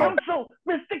Mr. know. Counsel,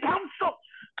 Mr. Counsel,"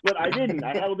 but I didn't.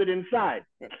 I held it inside.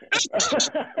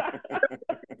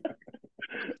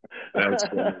 That's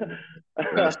funny.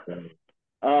 That's funny.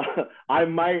 uh, I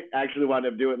might actually wind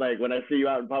up doing like when I see you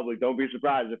out in public. Don't be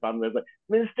surprised if I'm like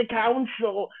Mr.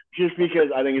 Counsel, just because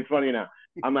I think it's funny now.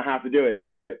 I'm gonna have to do it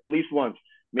at least once,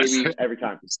 maybe every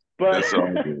time. But That's all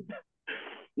good.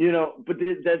 but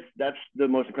that's the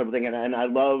most incredible thing, and I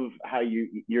love how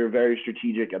you're very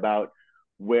strategic about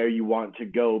where you want to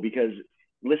go because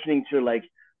listening to like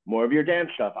more of your dance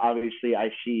stuff, obviously I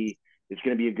see it's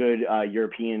going to be a good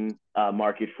European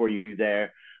market for you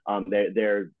there.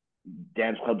 Their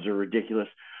dance clubs are ridiculous.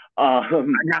 I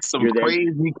got some You're there.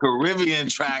 crazy Caribbean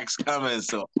tracks coming.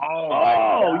 So, oh my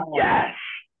Oh God. yes,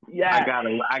 I yes. got a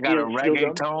Steel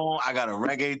drums. reggaeton. I got a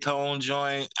reggaeton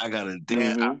joint. I got a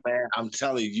dance. Mm-hmm. Man, I'm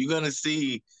telling you, you're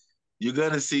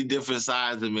gonna see different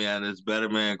sides of me on this Better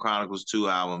Man Chronicles 2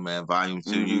 album, man, Volume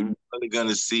 2. You're Mm-hmm. really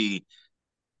gonna see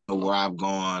where I've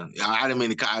gone. I didn't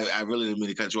mean to. I really didn't mean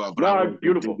to cut you off, but I No, wanted it's to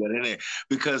dig beautiful. that in there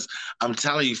because I'm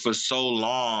telling you, for so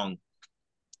long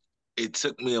it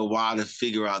took me a while to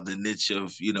figure out the niche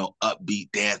of upbeat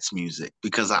dance music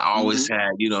because I always Mm-hmm.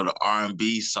 had the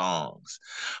R&B songs,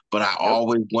 but I Yep.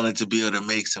 always wanted to be able to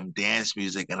make some dance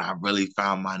music, and I really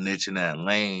found my niche in that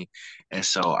lane. And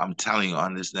so I'm telling you,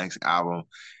 on this next album,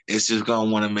 it's just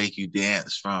gonna want to make you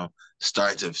dance from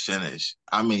start to finish.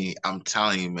 I mean, I'm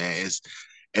telling you, man,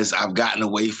 it's I've gotten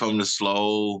away from the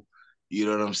slow, you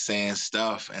know what I'm saying,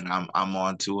 stuff, and I'm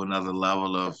on to another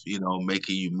level of,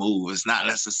 making you move. It's not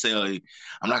necessarily,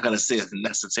 I'm not gonna say it's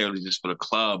necessarily just for the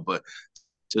club, but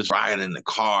just riding in the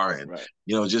car and Right.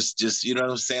 just you know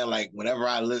what I'm saying? Like whenever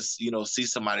I listen, see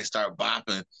somebody start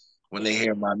bopping when they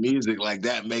hear my music, like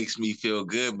that makes me feel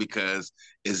good because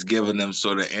it's giving them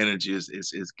sort of energy,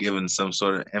 it's giving some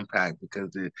sort of impact because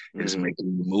it's Mm-hmm. making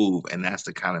you move. And that's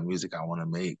the kind of music I want to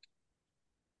make.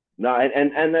 No,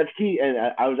 and that's key. And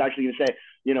I was actually gonna say,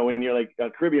 when you're like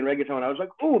Caribbean reggaeton, I was like,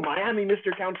 oh, Miami,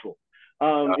 Mr. Council,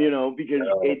 because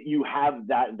you have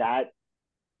that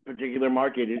particular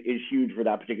market is huge for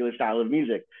that particular style of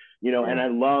music, Yeah. and I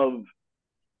love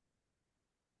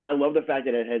the fact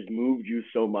that it has moved you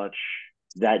so much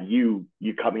that you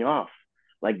cut me off.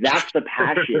 Like, that's the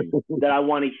passion that I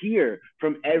want to hear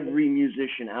from every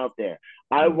musician out there.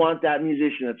 I want that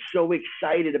musician that's so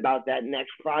excited about that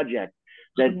next project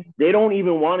that they don't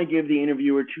even want to give the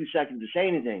interviewer 2 seconds to say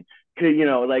anything. Cause,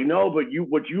 like, no, but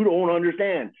what you don't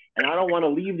understand. And I don't want to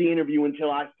leave the interview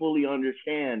until I fully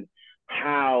understand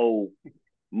how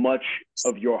much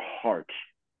of your heart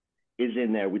is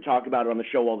in there. We talk about it on the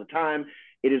show all the time.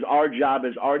 It is our job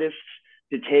as artists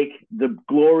to take the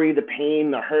glory, the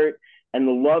pain, the hurt, and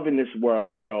the love in this world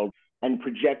and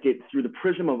project it through the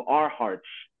prism of our hearts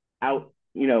out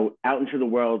into the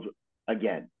world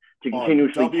again, to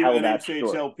continuously tell that story.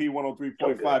 WNHHLP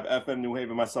 103.5 FM New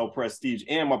Haven, myself, Prestige,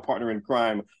 and my partner in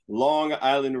crime, Long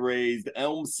Island raised,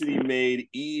 Elm City made,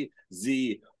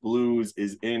 EZ BlueZ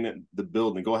is in the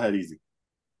building. Go ahead, EZ.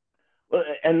 Well,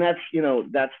 and that's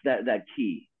that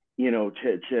key,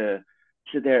 to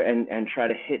sit there and try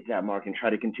to hit that mark and try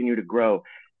to continue to grow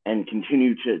and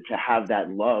continue to have that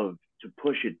love to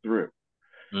push it through.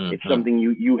 It's something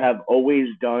you have always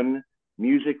done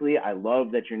musically. I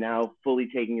love that you're now fully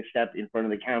taking a step in front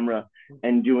of the camera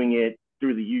and doing it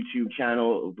through the YouTube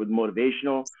channel with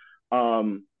motivational.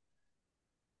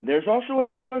 There's also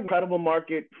an incredible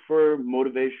market for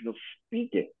motivational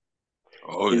speaking.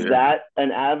 Is that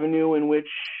an avenue in which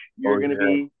you're going to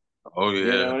be? Oh, yeah.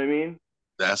 You know what I mean?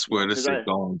 That's where this is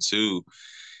going too.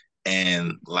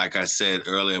 And like I said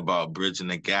earlier about bridging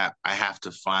the gap, I have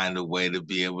to find a way to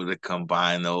be able to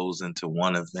combine those into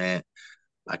one event,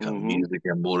 like a music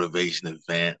and motivation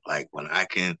event. Like when I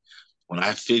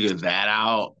figure that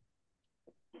out,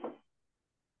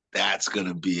 that's going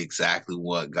to be exactly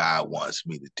what God wants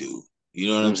me to do. You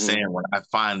know what I'm saying? When I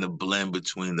find the blend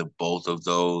between the both of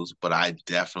those, but I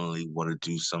definitely want to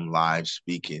do some live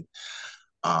speaking,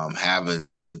 having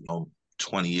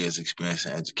 20 years experience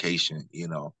in education,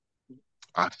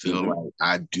 I feel like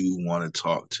I do want to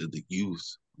talk to the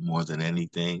youth more than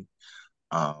anything.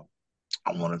 I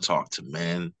want to talk to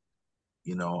men.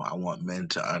 I want men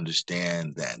to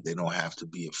understand that they don't have to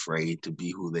be afraid to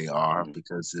be who they are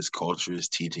because this culture is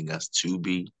teaching us to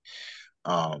be.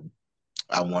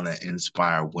 I want to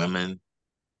inspire women,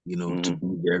 to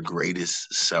be their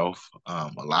greatest self.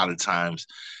 A lot of times,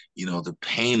 the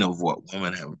pain of what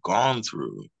women have gone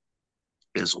through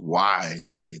is why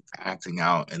it's acting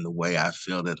out in the way I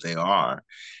feel that they are.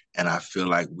 And I feel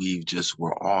like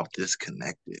we're all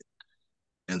disconnected.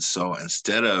 And so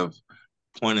instead of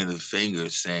pointing the finger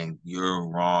saying you're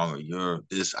wrong or you're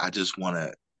this, I just want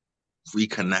to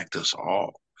reconnect us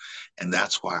all. And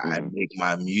that's why I make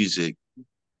my music,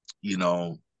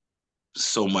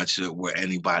 so much that where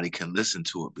anybody can listen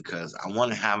to it, because I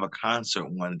want to have a concert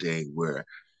one day where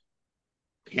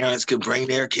parents could bring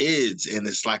their kids and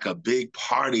it's like a big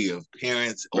party of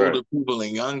parents, older people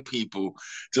and young people,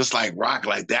 just like rock.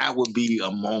 Like that would be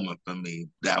a moment for me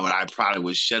I probably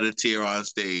would shed a tear on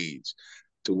stage,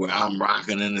 to where I'm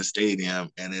rocking in the stadium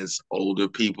and it's older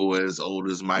people as old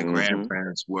as my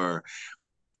grandparents were,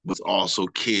 but also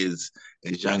kids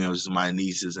as young as my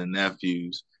nieces and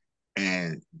nephews,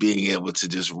 and being able to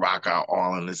just rock out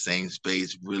all in the same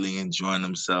space, really enjoying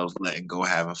themselves, letting go,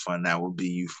 having fun. That would be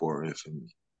euphoria for me.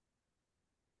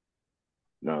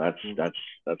 No,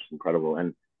 that's incredible.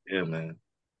 And yeah, man.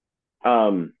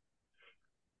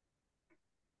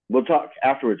 We'll talk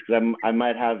afterwards because I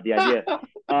might have the idea.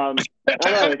 I know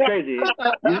it's crazy.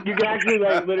 You can actually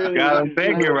like literally. Got him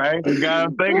thinking, right? You got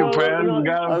him thinking, Prez. You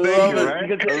got him thinking,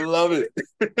 right? I love it.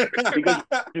 Because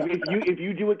if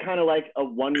you do it kind of like a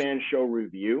one-man show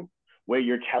review, where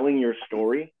you're telling your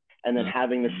story and then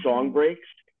having the song breaks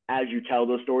as you tell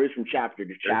those stories from chapter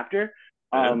to chapter,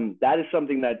 that is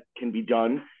something that can be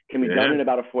done. Done in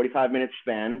about a 45-minute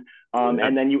span.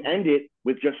 And then you end it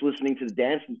with just listening to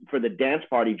the dance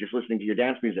party, just listening to your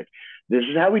dance music. This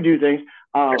is how we do things.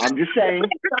 I'm just saying,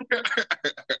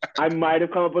 I might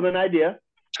have come up with an idea,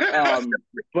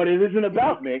 but it isn't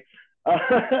about me.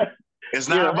 It's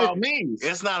not about me.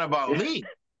 It's not about me.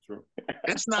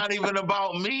 It's not even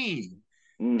about me.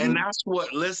 And that's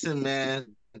what, listen, man,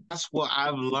 that's what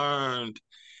I've learned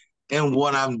in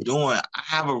what I'm doing. I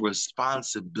have a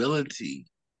responsibility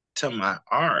to my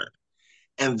art.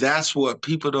 And that's what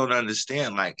people don't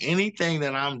understand. Like anything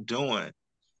that I'm doing,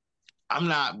 I'm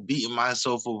not beating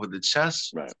myself over the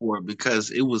chest for it,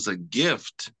 because it was a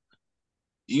gift.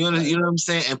 You know what I'm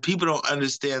saying? And people don't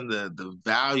understand the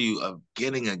value of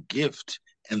getting a gift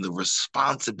and the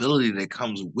responsibility that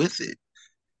comes with it.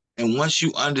 And once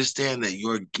you understand that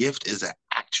your gift is an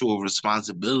actual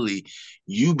responsibility,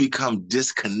 you become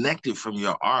disconnected from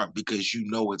your art because you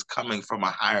know it's coming from a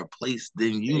higher place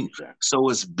than you. Exactly. So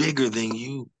it's bigger than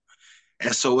you.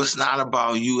 And so it's not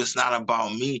about you, it's not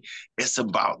about me, it's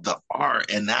about the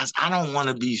art. And I don't want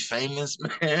to be famous,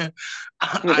 man.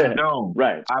 I don't.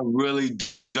 Right. I really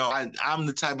don't. I'm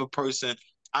the type of person,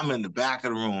 I'm in the back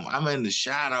of the room, I'm in the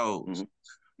shadows. Mm-hmm.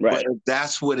 Right. But if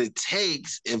that's what it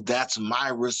takes, if that's my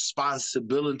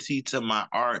responsibility to my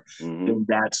art, then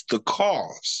that's the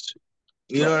cost.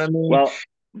 You know what I mean? Well,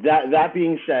 that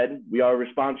being said, we are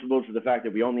responsible to the fact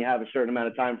that we only have a certain amount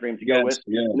of time frame to go with,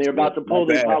 and they're about to pull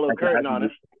the Apollo curtain on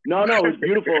us. No, it's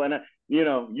beautiful, and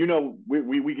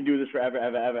we can do this forever,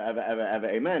 ever,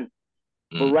 amen.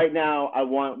 But right now,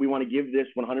 we want to give this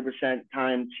 100%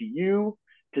 time to you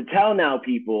to tell now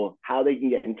people how they can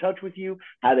get in touch with you,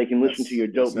 how they can listen to your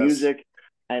dope music,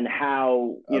 and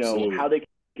how how they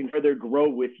can further grow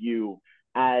with you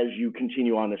as you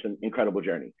continue on this incredible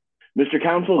journey. Mr.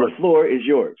 Council, the floor is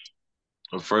yours.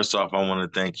 Well, first off, I want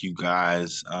to thank you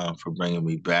guys for bringing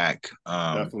me back.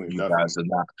 Definitely.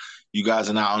 You guys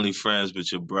are not only friends,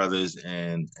 but your brothers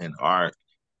in art.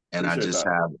 And I just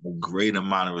have a great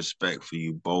amount of respect for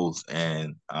you both.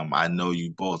 And I know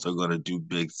you both are going to do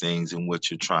big things in what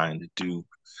you're trying to do.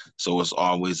 So it's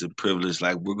always a privilege.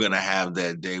 Like, we're going to have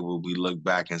that day where we look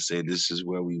back and say, this is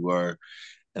where we were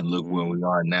and look where we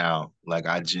are now. Like,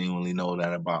 I genuinely know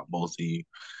that about both of you.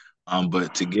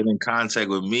 But to get in contact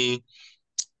with me,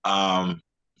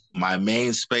 my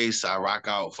main space, I rock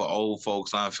out for old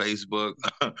folks on Facebook.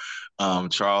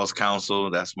 Charles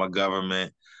Council, that's my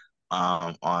government.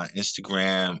 On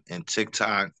Instagram and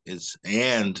TikTok and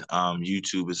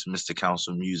YouTube is Mr.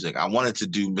 Council Music. I wanted to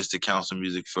do Mr. Council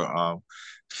Music for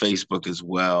Facebook as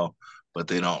well, but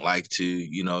they don't like to,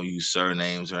 use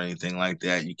surnames or anything like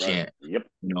that. You can't,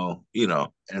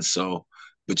 and so,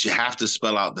 but you have to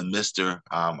spell out the Mr.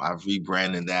 I've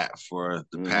rebranded that for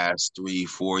the past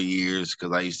 3-4 years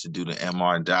because I used to do the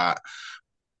MR dot,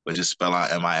 but just spell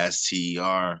out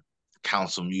MISTER,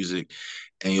 Council Music,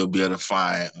 and you'll be able to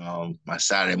find my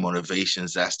Saturday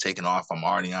Motivations. That's taken off. I'm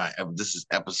already on. This is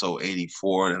episode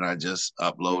 84 that I just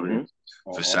uploaded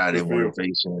for Saturday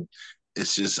Motivation.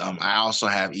 It's just I also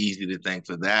have Easy to thank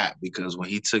for that, because when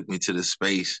he took me to the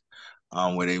space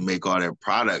where they make all their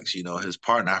products, his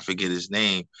partner, I forget his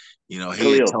name, he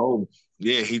had told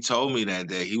me that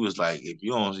day. He was like, if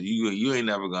you don't, you ain't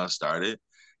never gonna start it.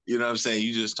 You know what I'm saying?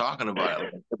 You just talking about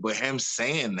it. But him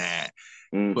saying that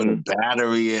put a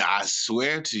battery in, I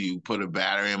swear to you, put a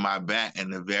battery in my back.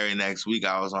 And the very next week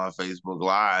I was on Facebook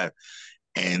Live,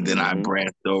 and then I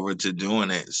branched over to doing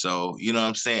it. So, you know what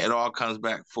I'm saying? It all comes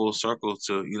back full circle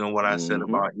to, what I said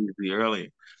about Easy earlier.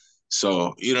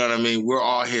 So, you know what I mean? We're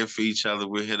all here for each other.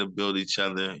 We're here to build each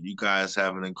other. You guys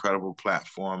have an incredible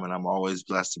platform, and I'm always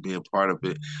blessed to be a part of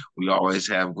it. We always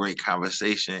have great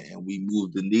conversation, and we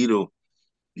move the needle.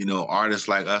 Artists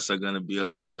like us are going to be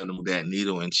able to move that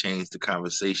needle and change the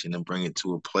conversation and bring it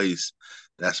to a place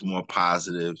that's more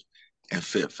positive and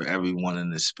fit for everyone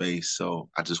in this space. So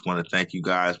I just want to thank you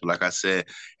guys. But like I said,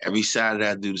 every Saturday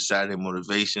I do the Saturday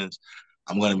Motivations.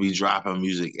 I'm going to be dropping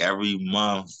music every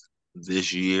month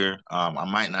this year. I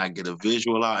might not get a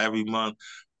visual out every month,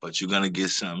 but you're going to get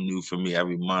something new from me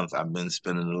every month. I've been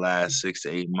spending the last 6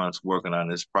 to 8 months working on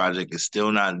this project. It's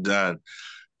still not done,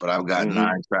 but I've got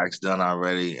 9 tracks done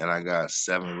already, and I got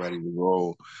 7 ready to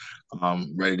roll,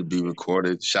 ready to be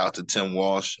recorded. Shout out to Tim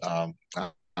Walsh.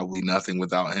 I would be nothing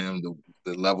without him.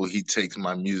 The level he takes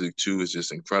my music to is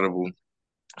just incredible.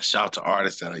 Shout out to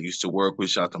artists that I used to work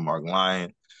with. Shout out to Mark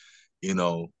Lyon,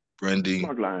 Brendy,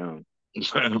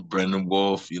 Brendan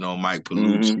Wolf, Mike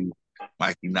Palucci,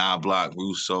 Mikey Knoblock,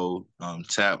 Russo,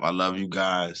 Tap. I love you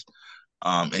guys.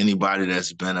 Anybody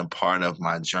that's been a part of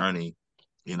my journey,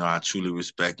 I truly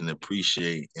respect and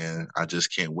appreciate, and I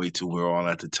just can't wait till we're all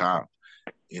at the top,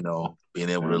 being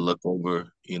able to look over,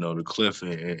 the cliff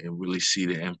and really see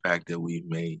the impact that we've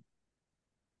made.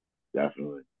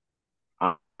 Definitely.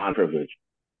 I'm privileged.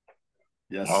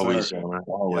 Yes, always, sir.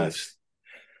 Always.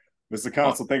 Yes. Mr.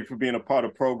 Council, thank you for being a part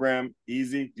of the program.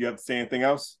 Easy, do you have to say anything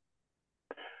else?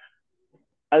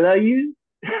 I love you.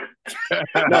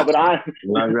 No, but I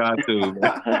love you too.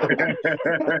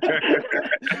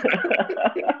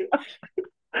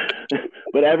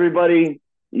 But everybody,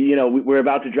 we're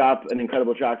about to drop an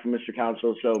incredible track from Mr.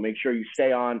 Council, so make sure you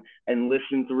stay on and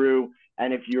listen through.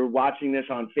 And if you're watching this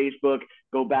on Facebook,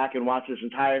 go back and watch this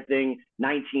entire thing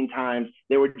 19 times.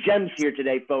 There were gems here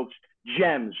today, folks.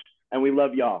 Gems. And we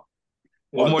love y'all.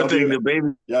 One more thing, the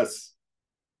Baby Yes.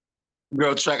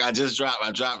 Girl track I just dropped.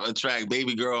 I dropped a track,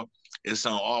 Baby Girl. It's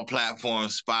on all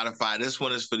platforms, Spotify. This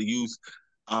one is for the youth.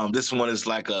 This one is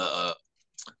like a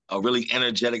really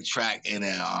energetic track, and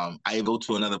I go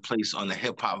to another place on the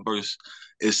hip hop verse.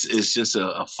 It's just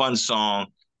a fun song.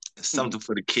 It's something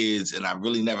for the kids, and I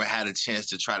really never had a chance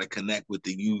to try to connect with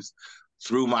the youth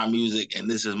through my music, and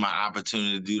this is my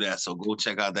opportunity to do that. So go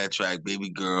check out that track, Baby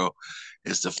Girl.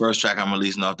 It's the first track I'm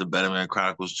releasing off the Better Man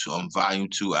Chronicles Volume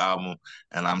 2 album,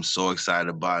 and I'm so excited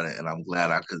about it, and I'm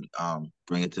glad I could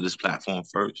bring it to this platform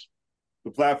first.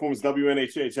 The platform is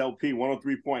WNHHLP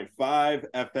 103.5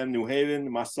 FM New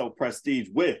Haven. Myself, Prestige,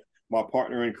 with my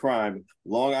partner in crime,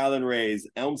 Long Island Raised,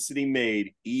 Elm City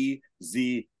made,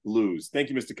 EZ BlueZ. Thank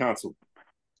you, Mr. Consul.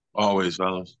 Always,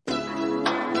 fellas.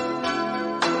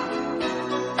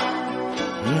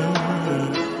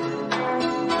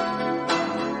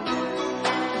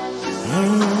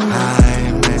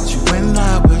 I met you when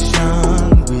I was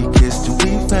young. We kissed and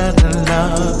we fell in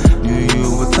love. Knew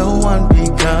you were the one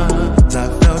because I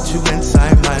felt you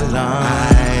inside my lungs.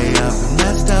 I up and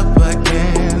messed up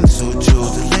again, so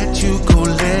chose to let you go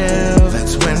live.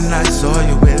 That's when I saw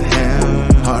you with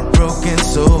him. Heartbroken,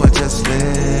 so I just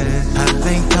lit. I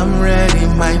think I'm ready,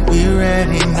 might be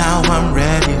ready. Now I'm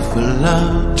ready for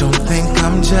love. Don't think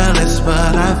I'm jealous,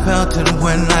 but I felt it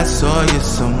when I saw you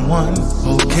someone.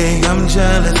 Okay, I'm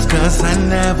jealous, cause I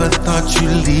never thought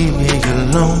you'd leave me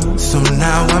alone. So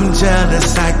now I'm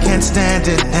jealous, I can't stand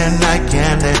it, and I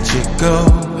can't let you go.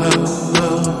 Oh,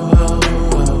 oh, oh,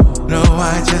 oh. No,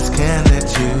 I just can't let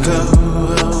you go.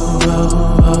 Oh, oh,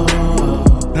 oh,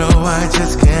 oh. No, I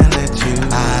just can't let you.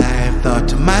 I thought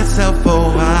to myself,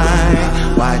 oh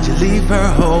why'd you leave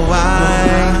her, oh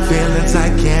why? Feelings I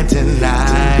can't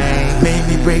deny made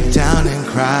me break down and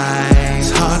cry.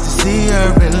 It's hard to see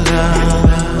her in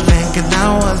love, thinking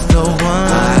I was the one.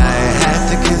 I had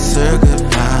to kiss her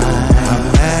goodbye. I'm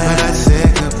mad, but I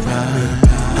said goodbye.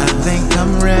 I think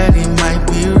I'm ready, might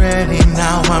be ready.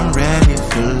 Now I'm ready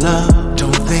for love.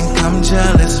 Don't think I'm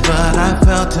jealous, but I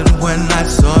felt it when I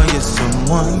saw you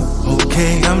someone.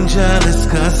 Okay, I'm jealous,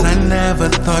 cause I never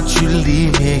thought you'd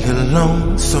leave me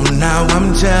alone. So now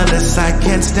I'm jealous, I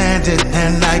can't stand it,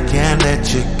 and I can't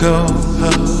let you go.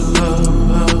 Oh, oh,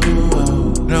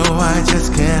 oh, oh. No, I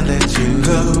just can't let you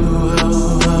go.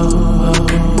 Oh, oh, oh,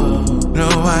 oh. No,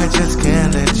 I just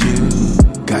can't let you.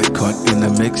 Got caught in a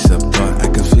mix-up, thought I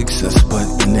could fix us, but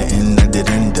in the end I did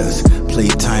end us.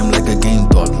 Playtime like a game,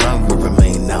 thought love would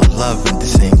remain. Now love ain't the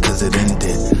same cause it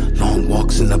ended. Long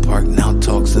walks in the park, now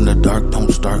talks in the dark.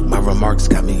 Don't start, my remarks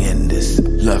got me in this.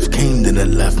 Love came then it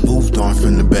left, moved on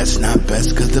from the best. Not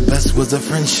best cause the best was a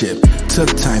friendship. Took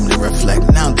time to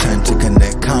reflect, now time to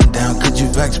connect. Calm down, could you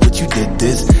vex, but you did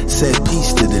this. Said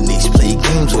peace to the niche, played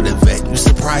games with a vet. You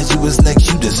surprised you was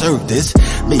next, you deserved this.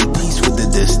 Made peace with the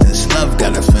distance, love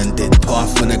got offended. Par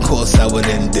for the course, how it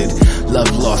ended.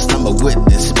 Love lost, I'm a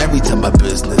witness. Buried to my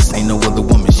business, ain't no other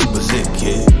woman, she was it,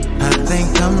 kid. I think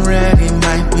I'm ready,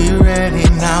 might be ready.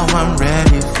 Now I'm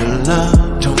ready for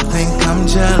love. Don't think I'm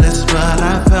jealous, but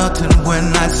I felt it when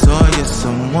I saw you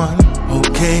someone.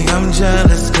 Okay, I'm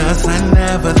jealous, cause I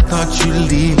never thought you'd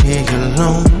leave me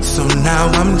alone. So now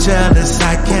I'm jealous,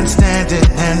 I can't stand it,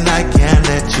 and I can't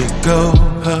let you go.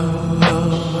 Oh.